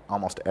about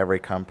almost every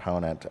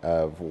component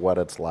of what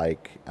it's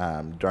like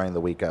during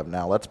the week of.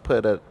 Now let's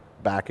put it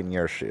back in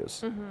your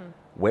shoes.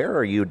 Where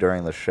are you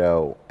during the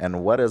show,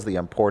 and what is the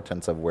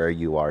importance of where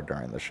you are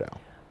during the show?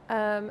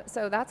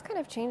 So that's kind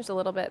of changed a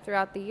little bit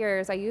throughout the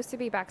years. I used to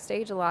be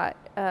backstage a lot,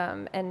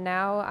 and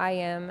now I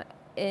am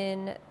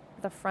in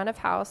the front of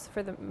house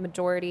for the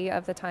majority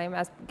of the time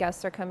as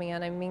guests are coming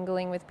in. I'm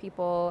mingling with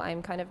people.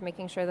 I'm kind of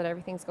making sure that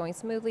everything's going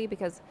smoothly,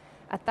 because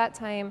at that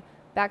time,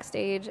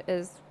 backstage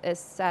is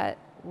set.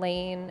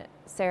 Lane,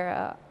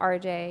 Sarah,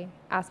 RJ,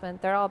 Aspen,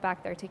 they're all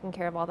back there taking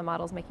care of all the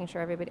models, making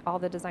sure all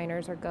the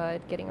designers are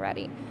good, getting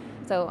ready.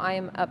 So I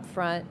am up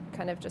front,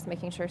 kind of just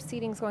making sure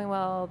seating's going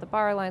well, the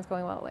bar line's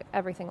going well, like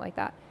everything like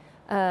that.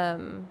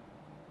 And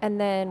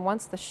then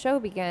once the show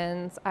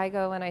begins, I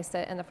go and I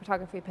sit in the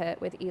photography pit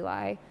with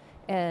Eli,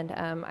 and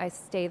I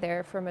stay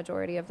there for a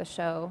majority of the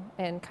show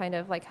and kind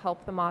of like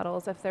help the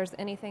models if there's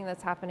anything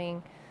that's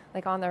happening,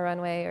 like on the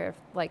runway, or if,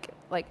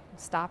 like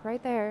stop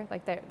right there.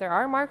 Like there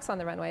are marks on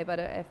the runway, but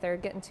if they're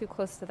getting too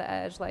close to the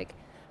edge, like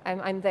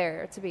I'm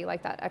there to be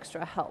like that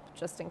extra help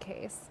just in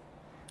case.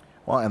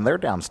 Well, and they're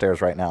downstairs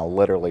right now,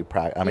 literally.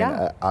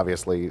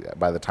 Obviously,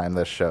 by the time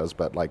this shows,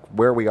 but like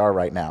where we are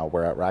right now,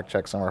 we're at rack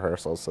checks and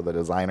rehearsals, so the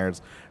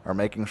designers are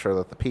making sure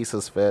that the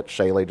pieces fit.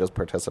 Shaylee just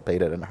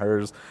participated in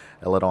hers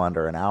a little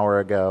under an hour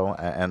ago,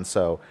 and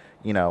so,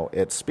 you know,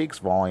 it speaks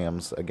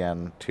volumes,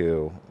 again,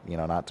 to, you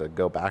know, not to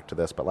go back to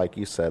this, but like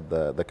you said,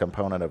 the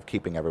component of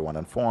keeping everyone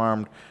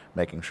informed,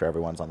 making sure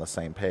everyone's on the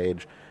same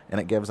page,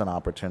 and it gives an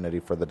opportunity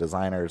for the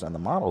designers and the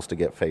models to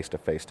get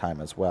face-to-face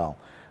time as well.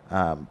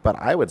 But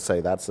I would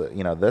say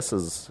this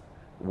is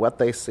what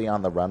they see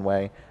on the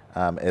runway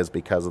is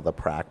because of the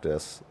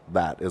practice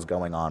that is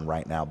going on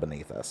right now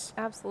beneath us.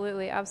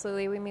 Absolutely,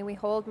 absolutely. We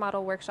hold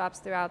model workshops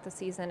throughout the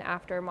season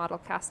after model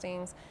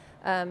castings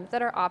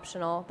that are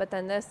optional, but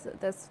then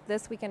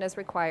this weekend is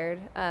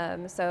required.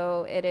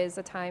 So it is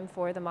a time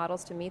for the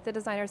models to meet the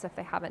designers if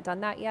they haven't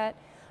done that yet.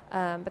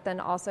 But then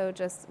also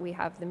we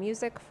have the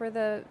music for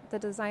the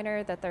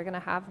designer that they're going to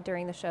have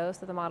during the show,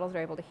 so the models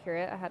are able to hear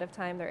it ahead of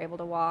time. They're able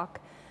to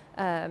walk,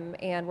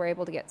 and we're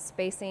able to get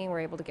spacing. We're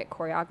able to get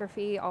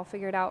choreography all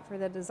figured out for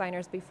the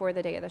designers before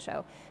the day of the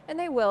show. And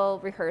they will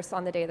rehearse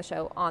on the day of the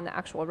show on the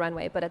actual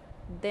runway, but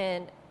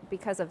then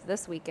because of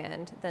this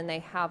weekend, then they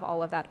have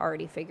all of that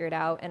already figured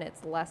out, and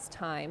it's less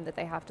time that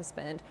they have to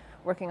spend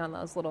working on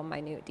those little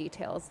minute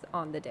details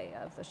on the day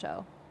of the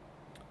show.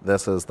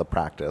 This is the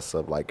practice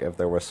of, like, if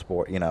there was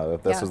sport, you know,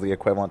 if this is the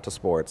equivalent to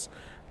sports,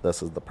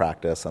 this is the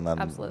practice, and then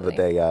the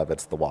day of,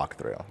 it's the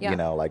walkthrough. You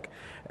know, like,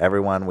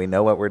 everyone, we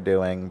know what we're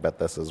doing, but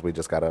we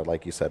just got to,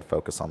 like you said,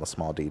 focus on the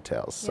small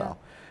details. So,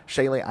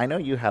 Shaylee, I know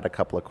you had a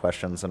couple of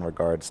questions in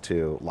regards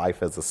to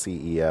life as a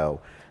CEO,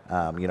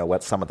 you know,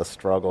 what some of the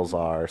struggles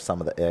are, some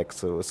of the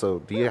icks. So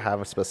do you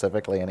have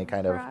specifically any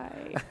kind of...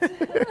 Right.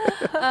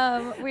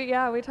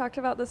 We talked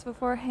about this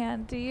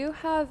beforehand. Do you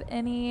have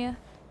any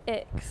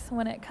icks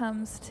when it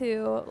comes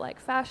to like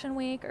Fashion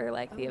Week or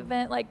like the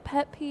event, like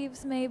pet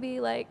peeves maybe,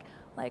 like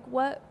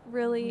what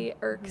really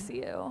irks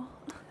you?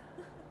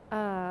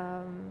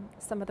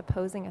 Some of the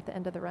posing at the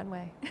end of the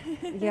runway.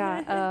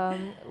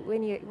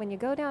 When you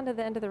go down to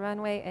the end of the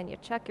runway and you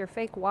check your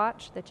fake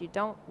watch that you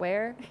don't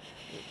wear,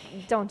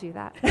 don't do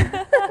that.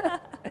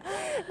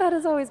 That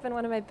has always been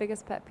one of my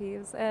biggest pet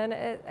peeves, and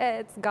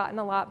it's gotten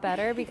a lot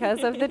better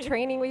because of the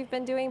training we've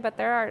been doing, but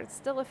there are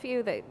still a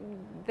few that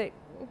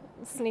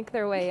sneak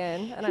their way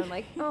in, and I'm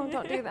like, oh,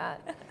 don't do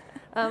that.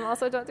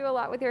 Also, don't do a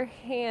lot with your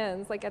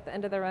hands, like at the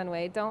end of the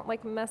runway. Don't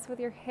like mess with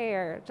your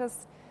hair.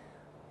 Just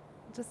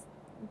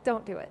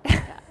don't do it.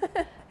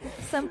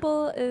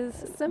 Simple is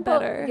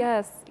better.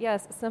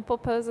 Yes. Simple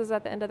poses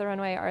at the end of the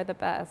runway are the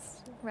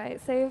best. Right.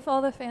 Save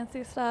all the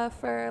fancy stuff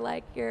for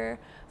like your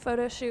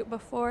photo shoot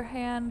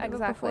beforehand,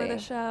 before the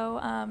show.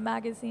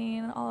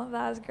 Magazine, all of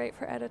that is great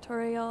for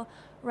editorial.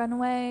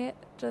 Runway,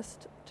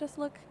 just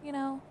look,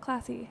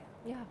 classy.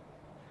 Yeah.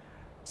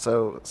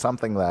 So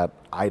something that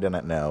I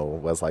didn't know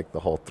was like the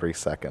whole 3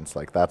 seconds.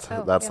 Like that's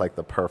like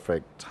the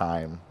perfect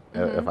time,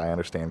 if I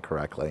understand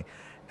correctly.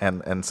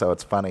 And so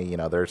it's funny,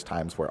 there's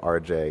times where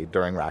RJ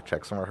during rack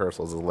checks and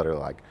rehearsals is literally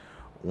like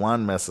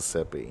 1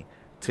 Mississippi,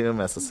 2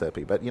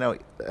 Mississippi. But,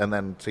 and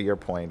then to your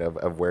point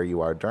of where you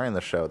are during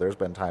the show, there's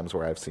been times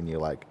where I've seen you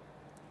like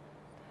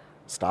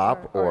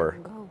stop or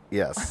go.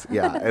 Yes.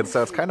 Yeah. And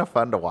so it's kind of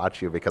fun to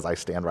watch you because I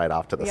stand right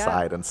off to the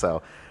side. And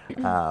so,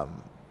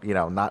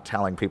 not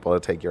telling people to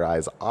take your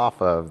eyes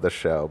off of the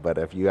show, but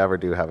if you ever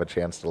do have a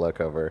chance to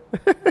look over,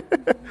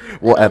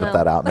 We'll edit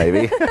that out,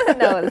 maybe.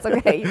 No, it's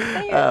okay. You can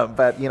say it.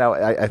 But,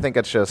 I think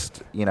it's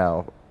just,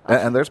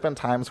 and there's been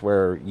times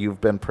where you've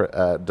been,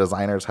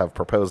 designers have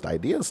proposed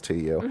ideas to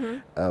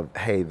you of,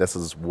 hey, this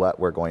is what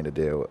we're going to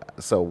do.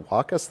 So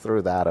walk us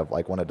through that of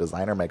like when a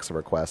designer makes a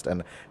request,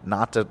 and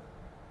not to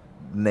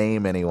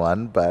name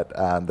anyone, but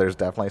there's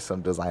definitely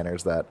some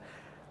designers that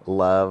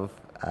love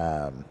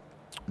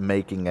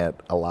making it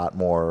a lot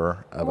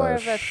more of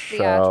a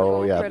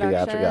show.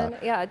 Production.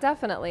 Yeah,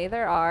 definitely.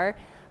 There are.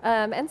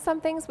 And some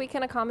things we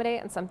can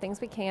accommodate and some things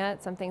we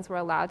can't. Some things we're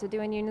allowed to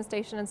do in Union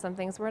Station and some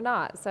things we're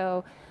not.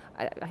 So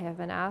I have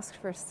been asked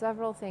for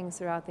several things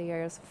throughout the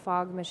years: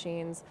 fog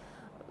machines,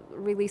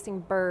 releasing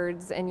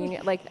birds and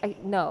Union.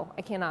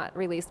 I cannot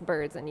release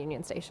birds in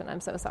Union Station.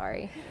 I'm so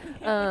sorry.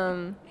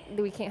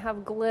 We can't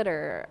have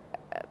glitter.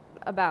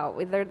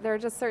 There are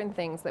just certain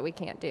things that we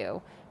can't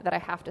do that I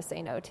have to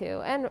say no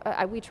to, and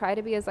we try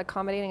to be as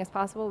accommodating as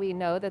possible. We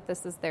know that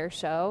this is their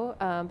show,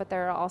 but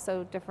there are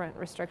also different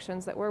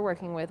restrictions that we're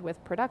working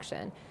with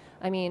production.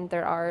 I mean,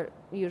 there are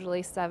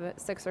usually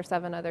 6 or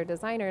 7 other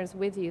designers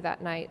with you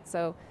that night,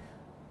 so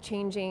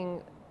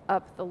changing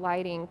up the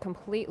lighting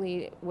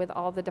completely with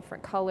all the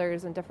different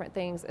colors and different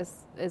things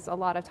is a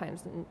lot of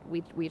times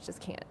we just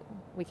can't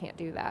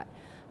do that.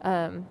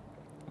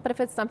 But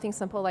if it's something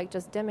simple like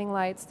just dimming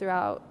lights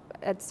throughout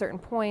at certain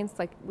points,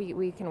 like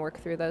we can work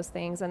through those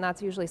things, and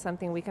that's usually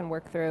something we can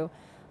work through.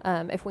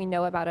 If we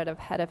know about it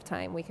ahead of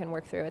time, we can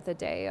work through it the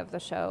day of the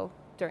show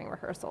during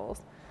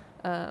rehearsals.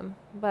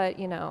 But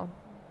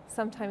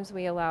sometimes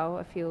we allow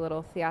a few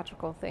little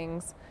theatrical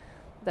things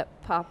that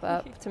pop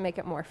up to make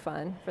it more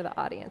fun for the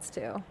audience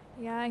too.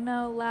 Yeah, I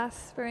know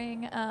last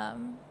spring,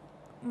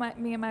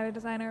 me and my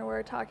designer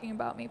were talking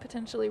about me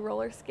potentially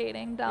roller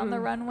skating down the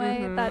runway.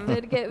 Mm-hmm. That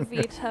did get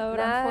vetoed,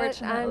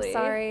 unfortunately. I'm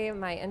sorry,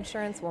 my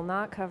insurance will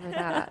not cover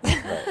that.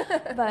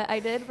 But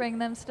I did bring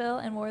them still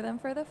and wore them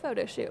for the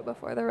photo shoot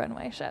before the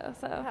runway show.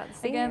 So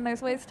again,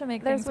 there's ways to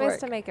make things work. There's ways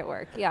to make it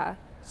work, yeah.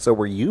 So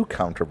were you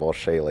comfortable,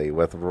 Shaylee,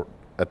 with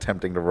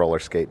attempting to roller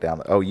skate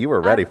down? Oh, you were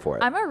ready for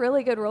it. I'm a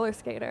really good roller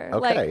skater.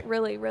 Okay. Like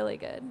really, really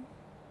good.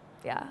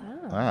 Yeah.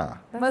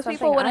 Oh, most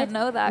people wouldn't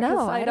know that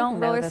because I don't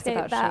roller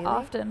skate that Shaylee.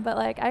 often, but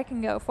like I can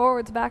go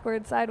forwards,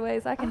 backwards,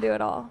 sideways. I can do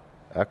it all.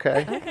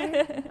 Okay.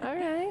 All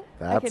right.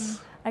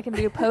 I can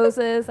do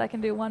poses. I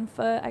can do 1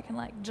 foot. I can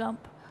like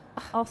jump.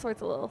 All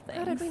sorts of little things.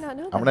 How did we not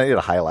know that? I'm going to need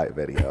a highlight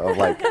video of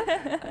like,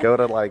 go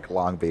to like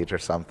Long Beach or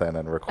something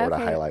and record a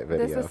highlight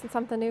video. This is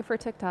something new for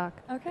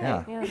TikTok. Okay.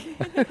 Yeah.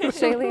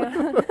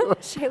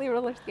 Shaylee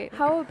roller skate.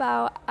 How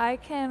about I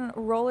can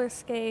roller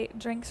skate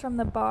drinks from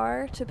the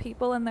bar to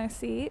people in their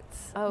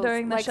seats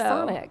during the show?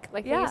 Sonic.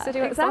 Like they used to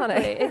do at exactly,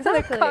 Sonic.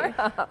 Exactly.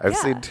 I've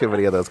seen too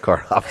many of those car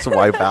hops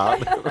wipe out.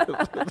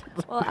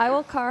 Well, I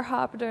will car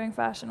hop during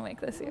Fashion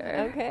Week this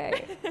year.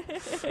 Okay.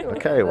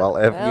 Okay, well,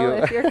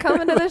 if you're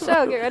coming to the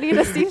show, get ready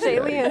to see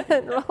Shaylee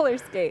in roller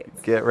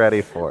skates. Get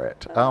ready for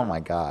it. Oh my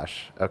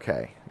gosh.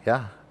 Okay.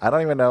 Yeah. I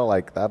don't even know,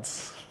 like,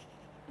 that's...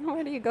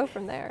 Where do you go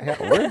from there?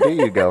 Yeah, where do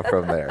you go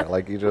from there?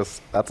 Like,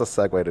 that's a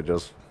segue to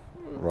just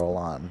roll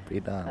on, be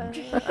done.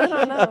 I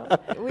don't know.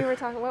 We were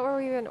talking, what were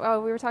we even,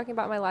 we were talking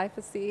about my life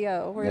as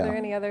CEO. Were there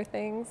any other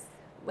things,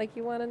 like,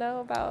 you want to know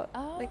about,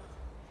 like,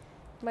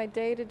 my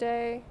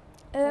day-to-day?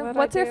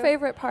 What's your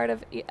favorite part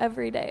of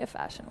every day of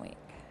Fashion Week?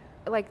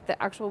 Like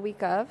the actual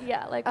week of?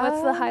 Yeah, like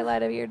what's the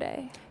highlight of your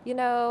day?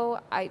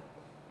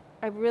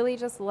 I really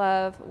just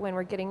love when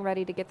we're getting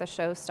ready to get the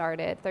show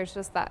started. There's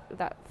just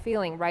that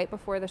feeling right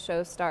before the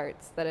show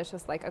starts that it's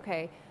just like,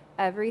 okay,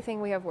 everything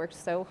we have worked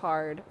so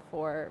hard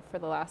for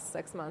the last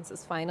 6 months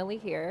is finally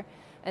here.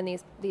 And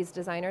these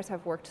designers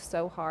have worked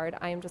so hard.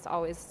 I am just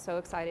always so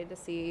excited to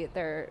see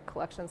their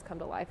collections come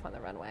to life on the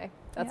runway.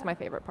 That's my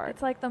favorite part.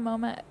 It's like the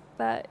moment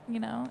that,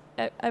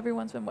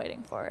 everyone's been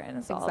waiting for, and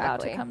it's all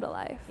about to come to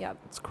life. Yep.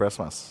 It's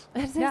Christmas.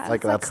 It's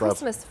like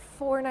Christmas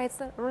 4 nights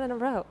in a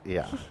row.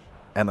 Yeah.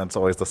 And it's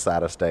always the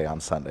saddest day on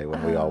Sunday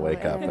when we all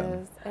wake up.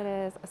 It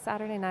is. A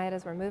Saturday night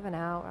as we're moving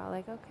out, we're all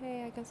like,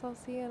 okay, I guess I'll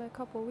see you in a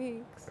couple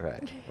weeks.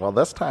 Right. Well,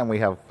 this time we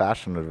have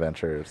fashion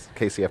adventures,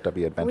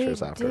 KCFW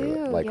adventures a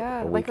week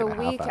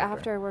after.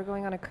 after we're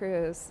going on a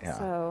cruise. Yeah.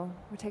 So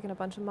we're taking a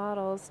bunch of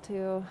models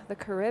to the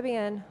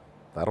Caribbean.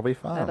 That'll be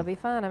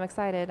fun. I'm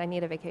excited. I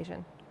need a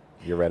vacation.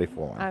 You're ready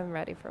for one? I'm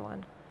ready for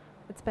one.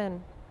 It's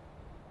been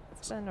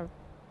an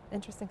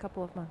interesting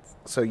couple of months.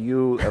 So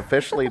you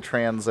officially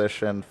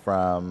transitioned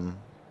from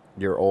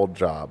your old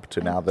job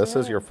to now this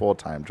is your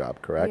full-time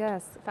job, correct?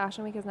 Yes.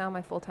 Fashion Week is now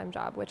my full-time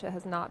job, which it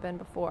has not been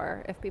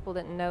before. If people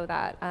didn't know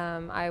that,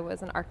 I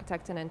was an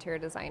architect and interior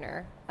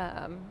designer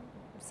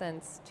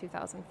since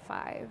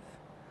 2005.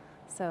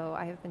 So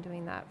I have been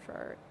doing that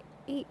for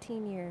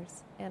 18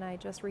 years, and I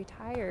just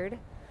retired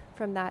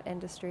from that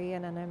industry,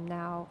 and then I'm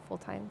now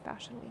full-time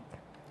Fashion Week.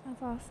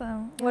 That's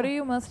awesome. Yeah. What are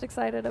you most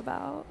excited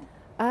about?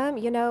 I've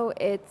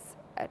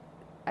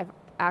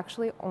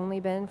actually only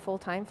been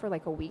full-time for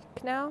like a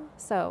week now.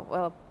 So,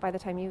 well, by the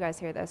time you guys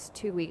hear this,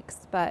 2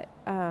 weeks. But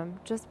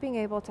just being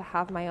able to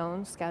have my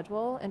own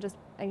schedule and just,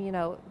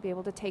 be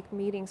able to take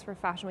meetings for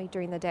Fashion Week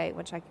during the day,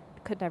 which I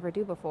could never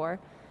do before.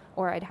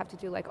 or I'd have to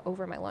do like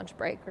over my lunch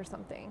break or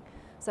something.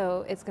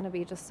 So it's going to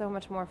be just so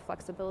much more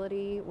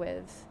flexibility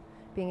with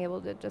being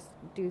able to just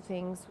do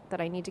things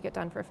that I need to get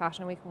done for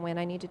Fashion Week when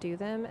I need to do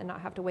them and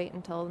not have to wait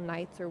until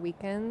nights or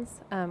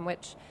weekends,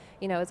 which,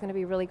 is going to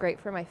be really great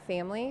for my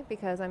family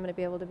because I'm going to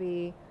be able to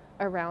be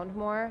around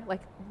more.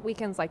 Like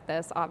weekends like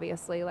this,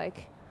 obviously,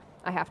 like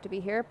I have to be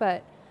here,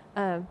 but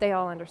they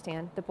all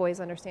understand. The boys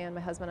understand,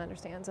 my husband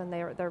understands, and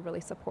they're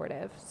really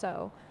supportive.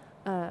 So,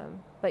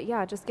 but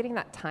yeah, just getting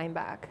that time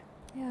back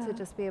to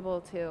just be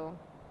able to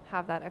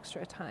have that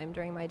extra time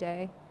during my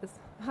day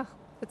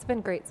it's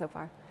been great so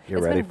far.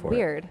 You're ready for it. It's been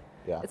weird.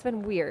 Yeah. It's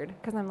been weird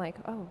because I'm like,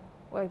 oh,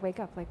 I wake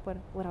up like, what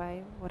do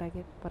I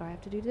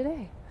have to do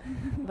today?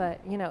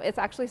 But it's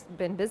actually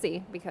been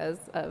busy because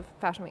of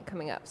Fashion Week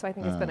coming up. So I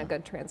think it's been a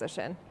good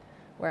transition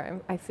where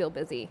I feel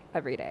busy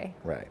every day.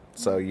 Right.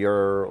 So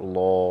your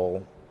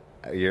lull,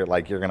 you're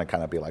going to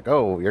kind of be like,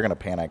 oh, you're going to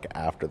panic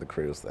after the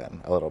cruise then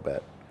a little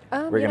bit.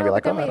 We're going to be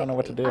like, I don't know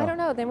what to do. I don't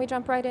know. Then we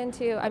jump right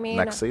into,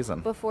 next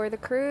season. Before the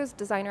cruise,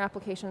 designer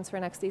applications for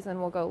next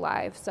season will go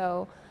live.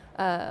 So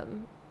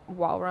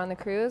while we're on the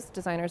cruise,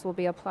 designers will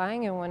be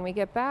applying. And when we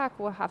get back,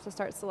 we'll have to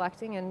start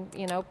selecting and,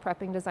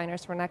 prepping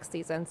designers for next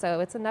season.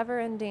 So it's a never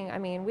ending,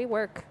 we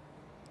work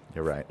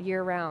You're right.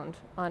 year round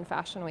on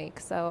Fashion Week.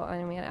 So,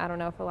 I don't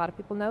know if a lot of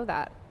people know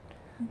that.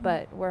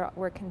 But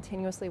we're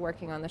continuously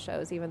working on the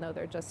shows, even though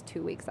they're just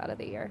 2 weeks out of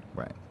the year.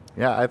 Right.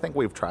 Yeah, I think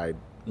we've tried,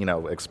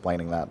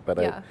 explaining that,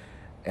 but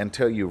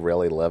until you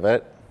really live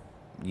it,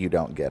 you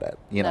don't get it.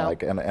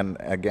 And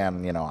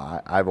again,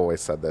 I've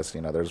always said this,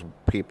 there's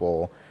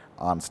people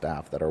on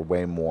staff that are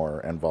way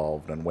more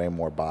involved and way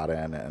more bought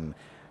in, and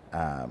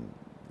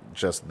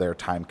just their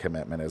time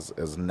commitment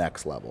is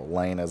next level.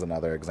 Lane is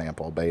another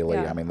example. Bailey.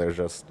 Yeah. There's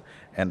just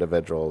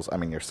individuals.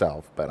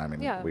 Yourself, but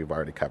we've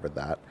already covered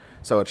that.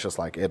 So it's just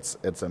like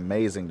it's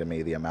amazing to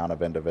me the amount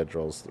of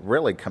individuals,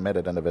 really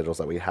committed individuals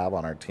that we have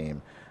on our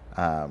team,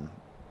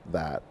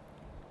 that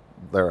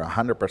they're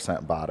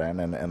 100% bought in,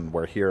 and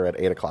we're here at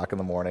 8 o'clock in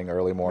the morning,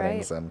 early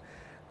mornings, right. And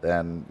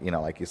then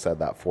like you said,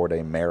 that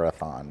 4-day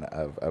marathon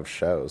of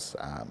shows.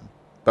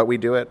 But we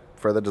do it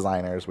for the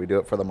designers, we do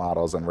it for the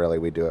models, and really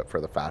we do it for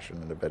the fashion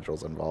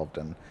individuals involved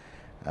in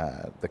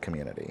the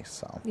community.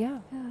 So yeah,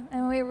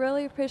 and we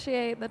really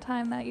appreciate the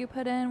time that you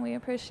put in. We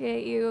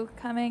appreciate you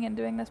coming and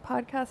doing this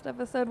podcast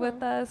episode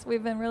with us.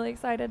 We've been really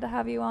excited to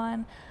have you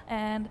on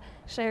and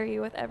share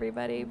you with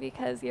everybody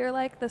because you're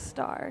like the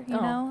star, you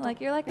know? Like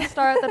you're like the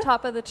star at the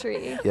top of the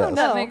tree. Yes.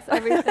 That makes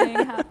everything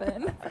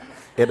happen.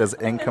 It is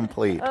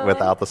incomplete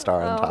without the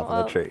star on top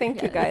of the tree.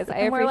 Thank you guys. I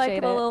and appreciate we're like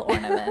it. the little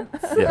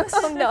ornaments. Yes.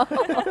 Oh no.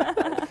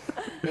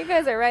 You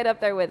guys are right up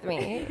there with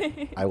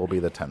me. I will be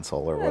the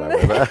tinsel or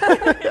whatever.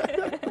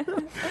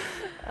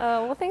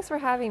 Well, thanks for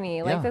having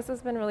me. This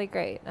has been really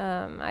great.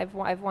 I've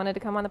wanted to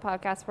come on the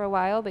podcast for a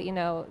while, but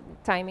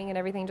timing and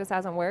everything just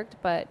hasn't worked.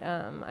 But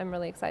I'm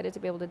really excited to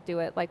be able to do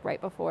it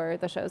right before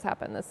the shows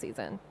happen this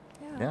season.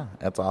 Yeah,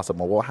 that's awesome.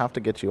 Well, we'll have to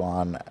get you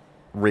on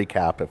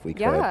recap if we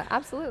could. Yeah,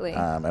 absolutely.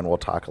 And we'll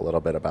talk a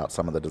little bit about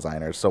some of the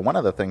designers. So one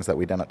of the things that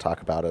we didn't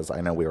talk about is,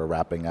 I know we were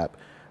wrapping up,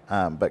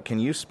 but can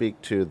you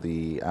speak to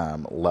the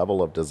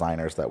level of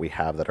designers that we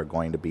have that are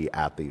going to be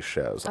at these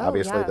shows?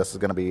 Obviously, this is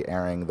going to be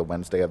airing the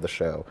Wednesday of the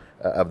show,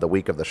 of the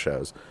week of the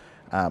shows.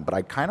 But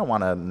I kind of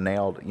want to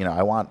nail,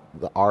 I want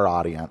our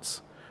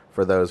audience,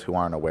 for those who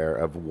aren't aware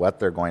of what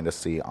they're going to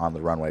see on the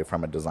runway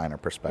from a designer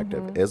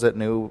perspective. Mm-hmm. Is it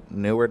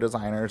newer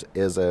designers?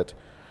 Is it,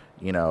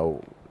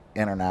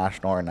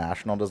 international or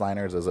national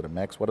designers? Is it a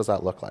mix? What does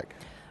that look like?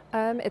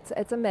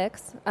 It's a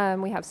mix.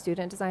 We have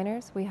student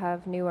designers, we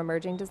have new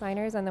emerging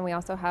designers, and then we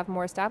also have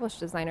more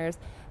established designers.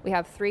 We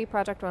have 3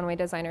 Project Runway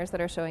designers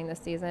that are showing this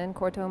season: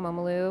 Korto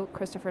Momalu,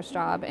 Christopher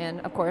Straub, and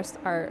of course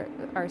our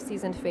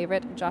seasoned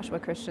favorite, Joshua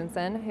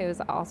Christensen, who's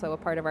also a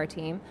part of our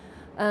team.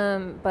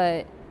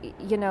 But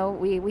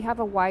we have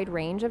a wide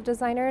range of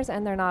designers,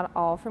 and they're not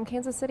all from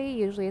Kansas City.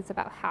 Usually it's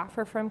about half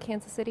are from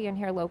Kansas City and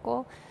here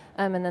local.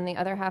 And then the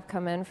other half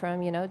come in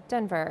from,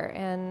 Denver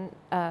and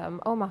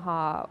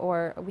Omaha,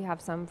 or we have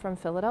some from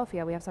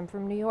Philadelphia, we have some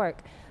from New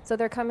York. So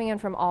they're coming in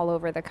from all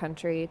over the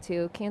country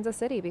to Kansas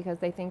City because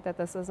they think that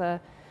this is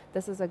a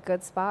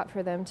good spot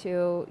for them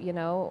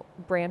to,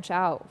 branch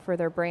out for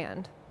their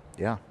brand.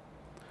 Yeah.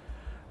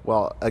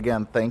 Well,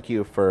 again, thank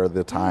you for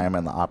the time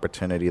and the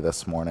opportunity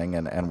this morning,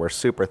 and we're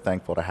super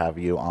thankful to have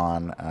you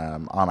on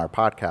our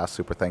podcast,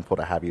 super thankful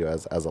to have you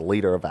as a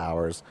leader of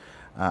ours.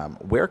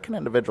 Where can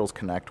individuals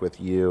connect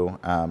with you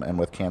and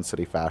with Kansas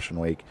City Fashion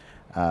Week?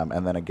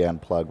 And then again,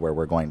 plug where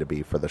we're going to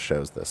be for the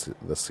shows this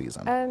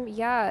season.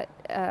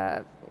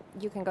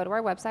 You can go to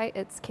our website.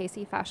 It's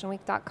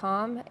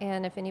kcfashionweek.com.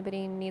 And if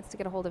anybody needs to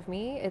get a hold of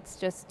me, it's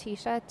just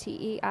Teisha,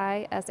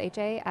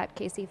 Teisha, at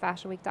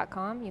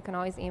kcfashionweek.com. You can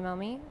always email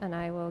me, and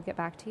I will get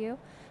back to you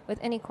with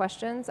any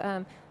questions.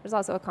 There's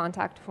also a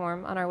contact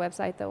form on our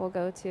website that will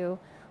go to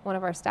one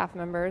of our staff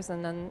members,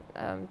 and then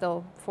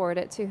they'll forward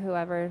it to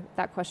whoever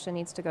that question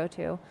needs to go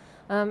to.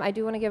 I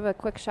do want to give a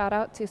quick shout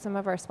out to some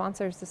of our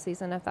sponsors this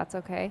season, if that's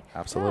okay.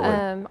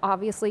 Absolutely.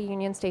 Obviously,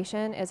 Union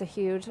Station is a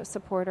huge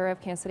supporter of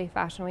Kansas City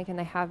Fashion Week, and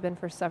they have been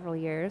for several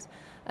years.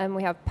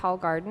 We have Powell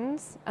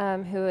Gardens,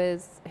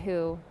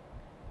 who,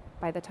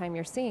 by the time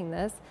you're seeing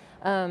this,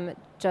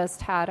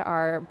 just had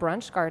our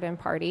brunch garden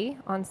party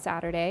on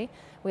Saturday.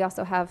 We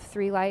also have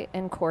Three Light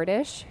and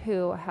Cordish,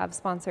 who have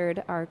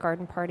sponsored our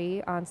garden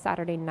party on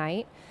Saturday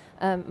night.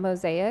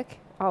 Mosaic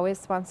always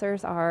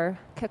sponsors our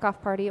kickoff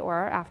party or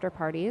our after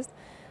parties.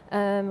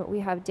 We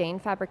have Dane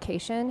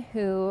Fabrication,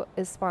 who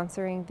is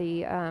sponsoring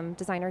the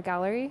designer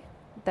gallery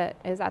that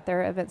is at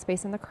their event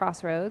space in the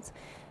Crossroads.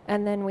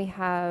 And then we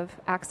have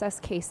Access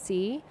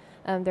KC.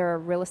 They're a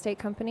real estate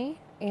company,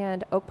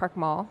 and Oak Park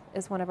Mall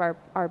is one of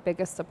our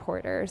biggest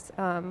supporters.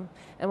 And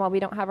while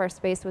we don't have our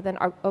space within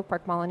our Oak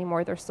Park Mall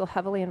anymore, they're still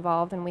heavily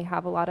involved, and we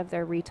have a lot of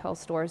their retail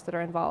stores that are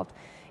involved,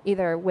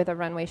 either with a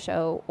runway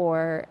show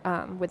or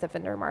with a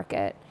vendor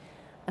market.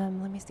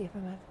 Let me see if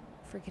I'm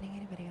forgetting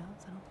anybody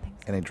else. I don't think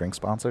so. Any drink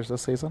sponsors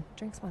this season?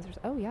 Drink sponsors.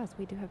 Oh, yes,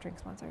 we do have drink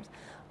sponsors.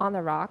 On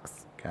the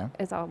Rocks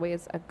is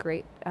always a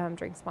great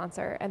drink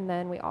sponsor. And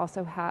then we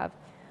also have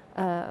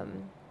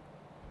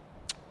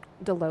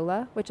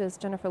DeLola, which is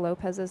Jennifer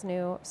Lopez's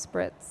new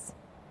spritz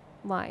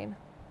line.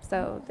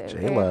 So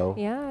J-Lo.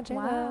 Yeah,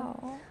 J-Lo.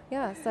 Wow.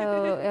 Yeah,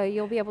 so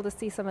you'll be able to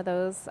see some of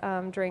those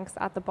drinks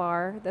at the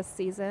bar this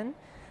season.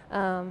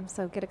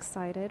 So get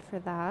excited for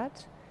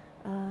that.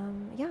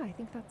 I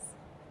think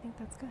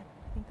that's good.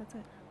 I think that's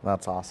it.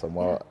 That's awesome.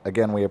 Well,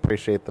 again, we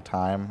appreciate the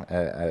time.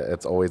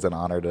 It's always an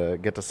honor to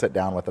get to sit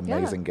down with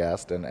amazing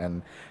guests,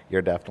 and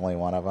you're definitely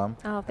one of them.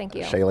 Oh, thank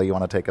you. Shayla, you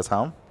want to take us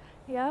home?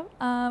 Yep.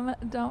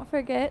 Don't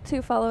forget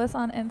to follow us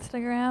on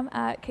Instagram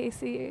at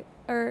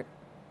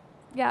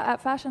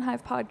at Fashion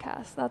Hive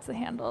Podcast. That's the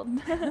handle.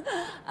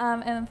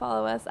 And then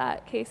follow us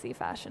at KC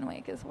Fashion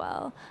Week as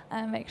well.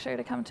 And make sure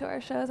to come to our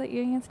shows at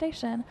Union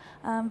Station.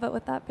 But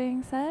with that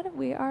being said,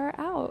 we are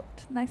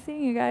out. Nice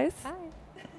seeing you guys. Bye.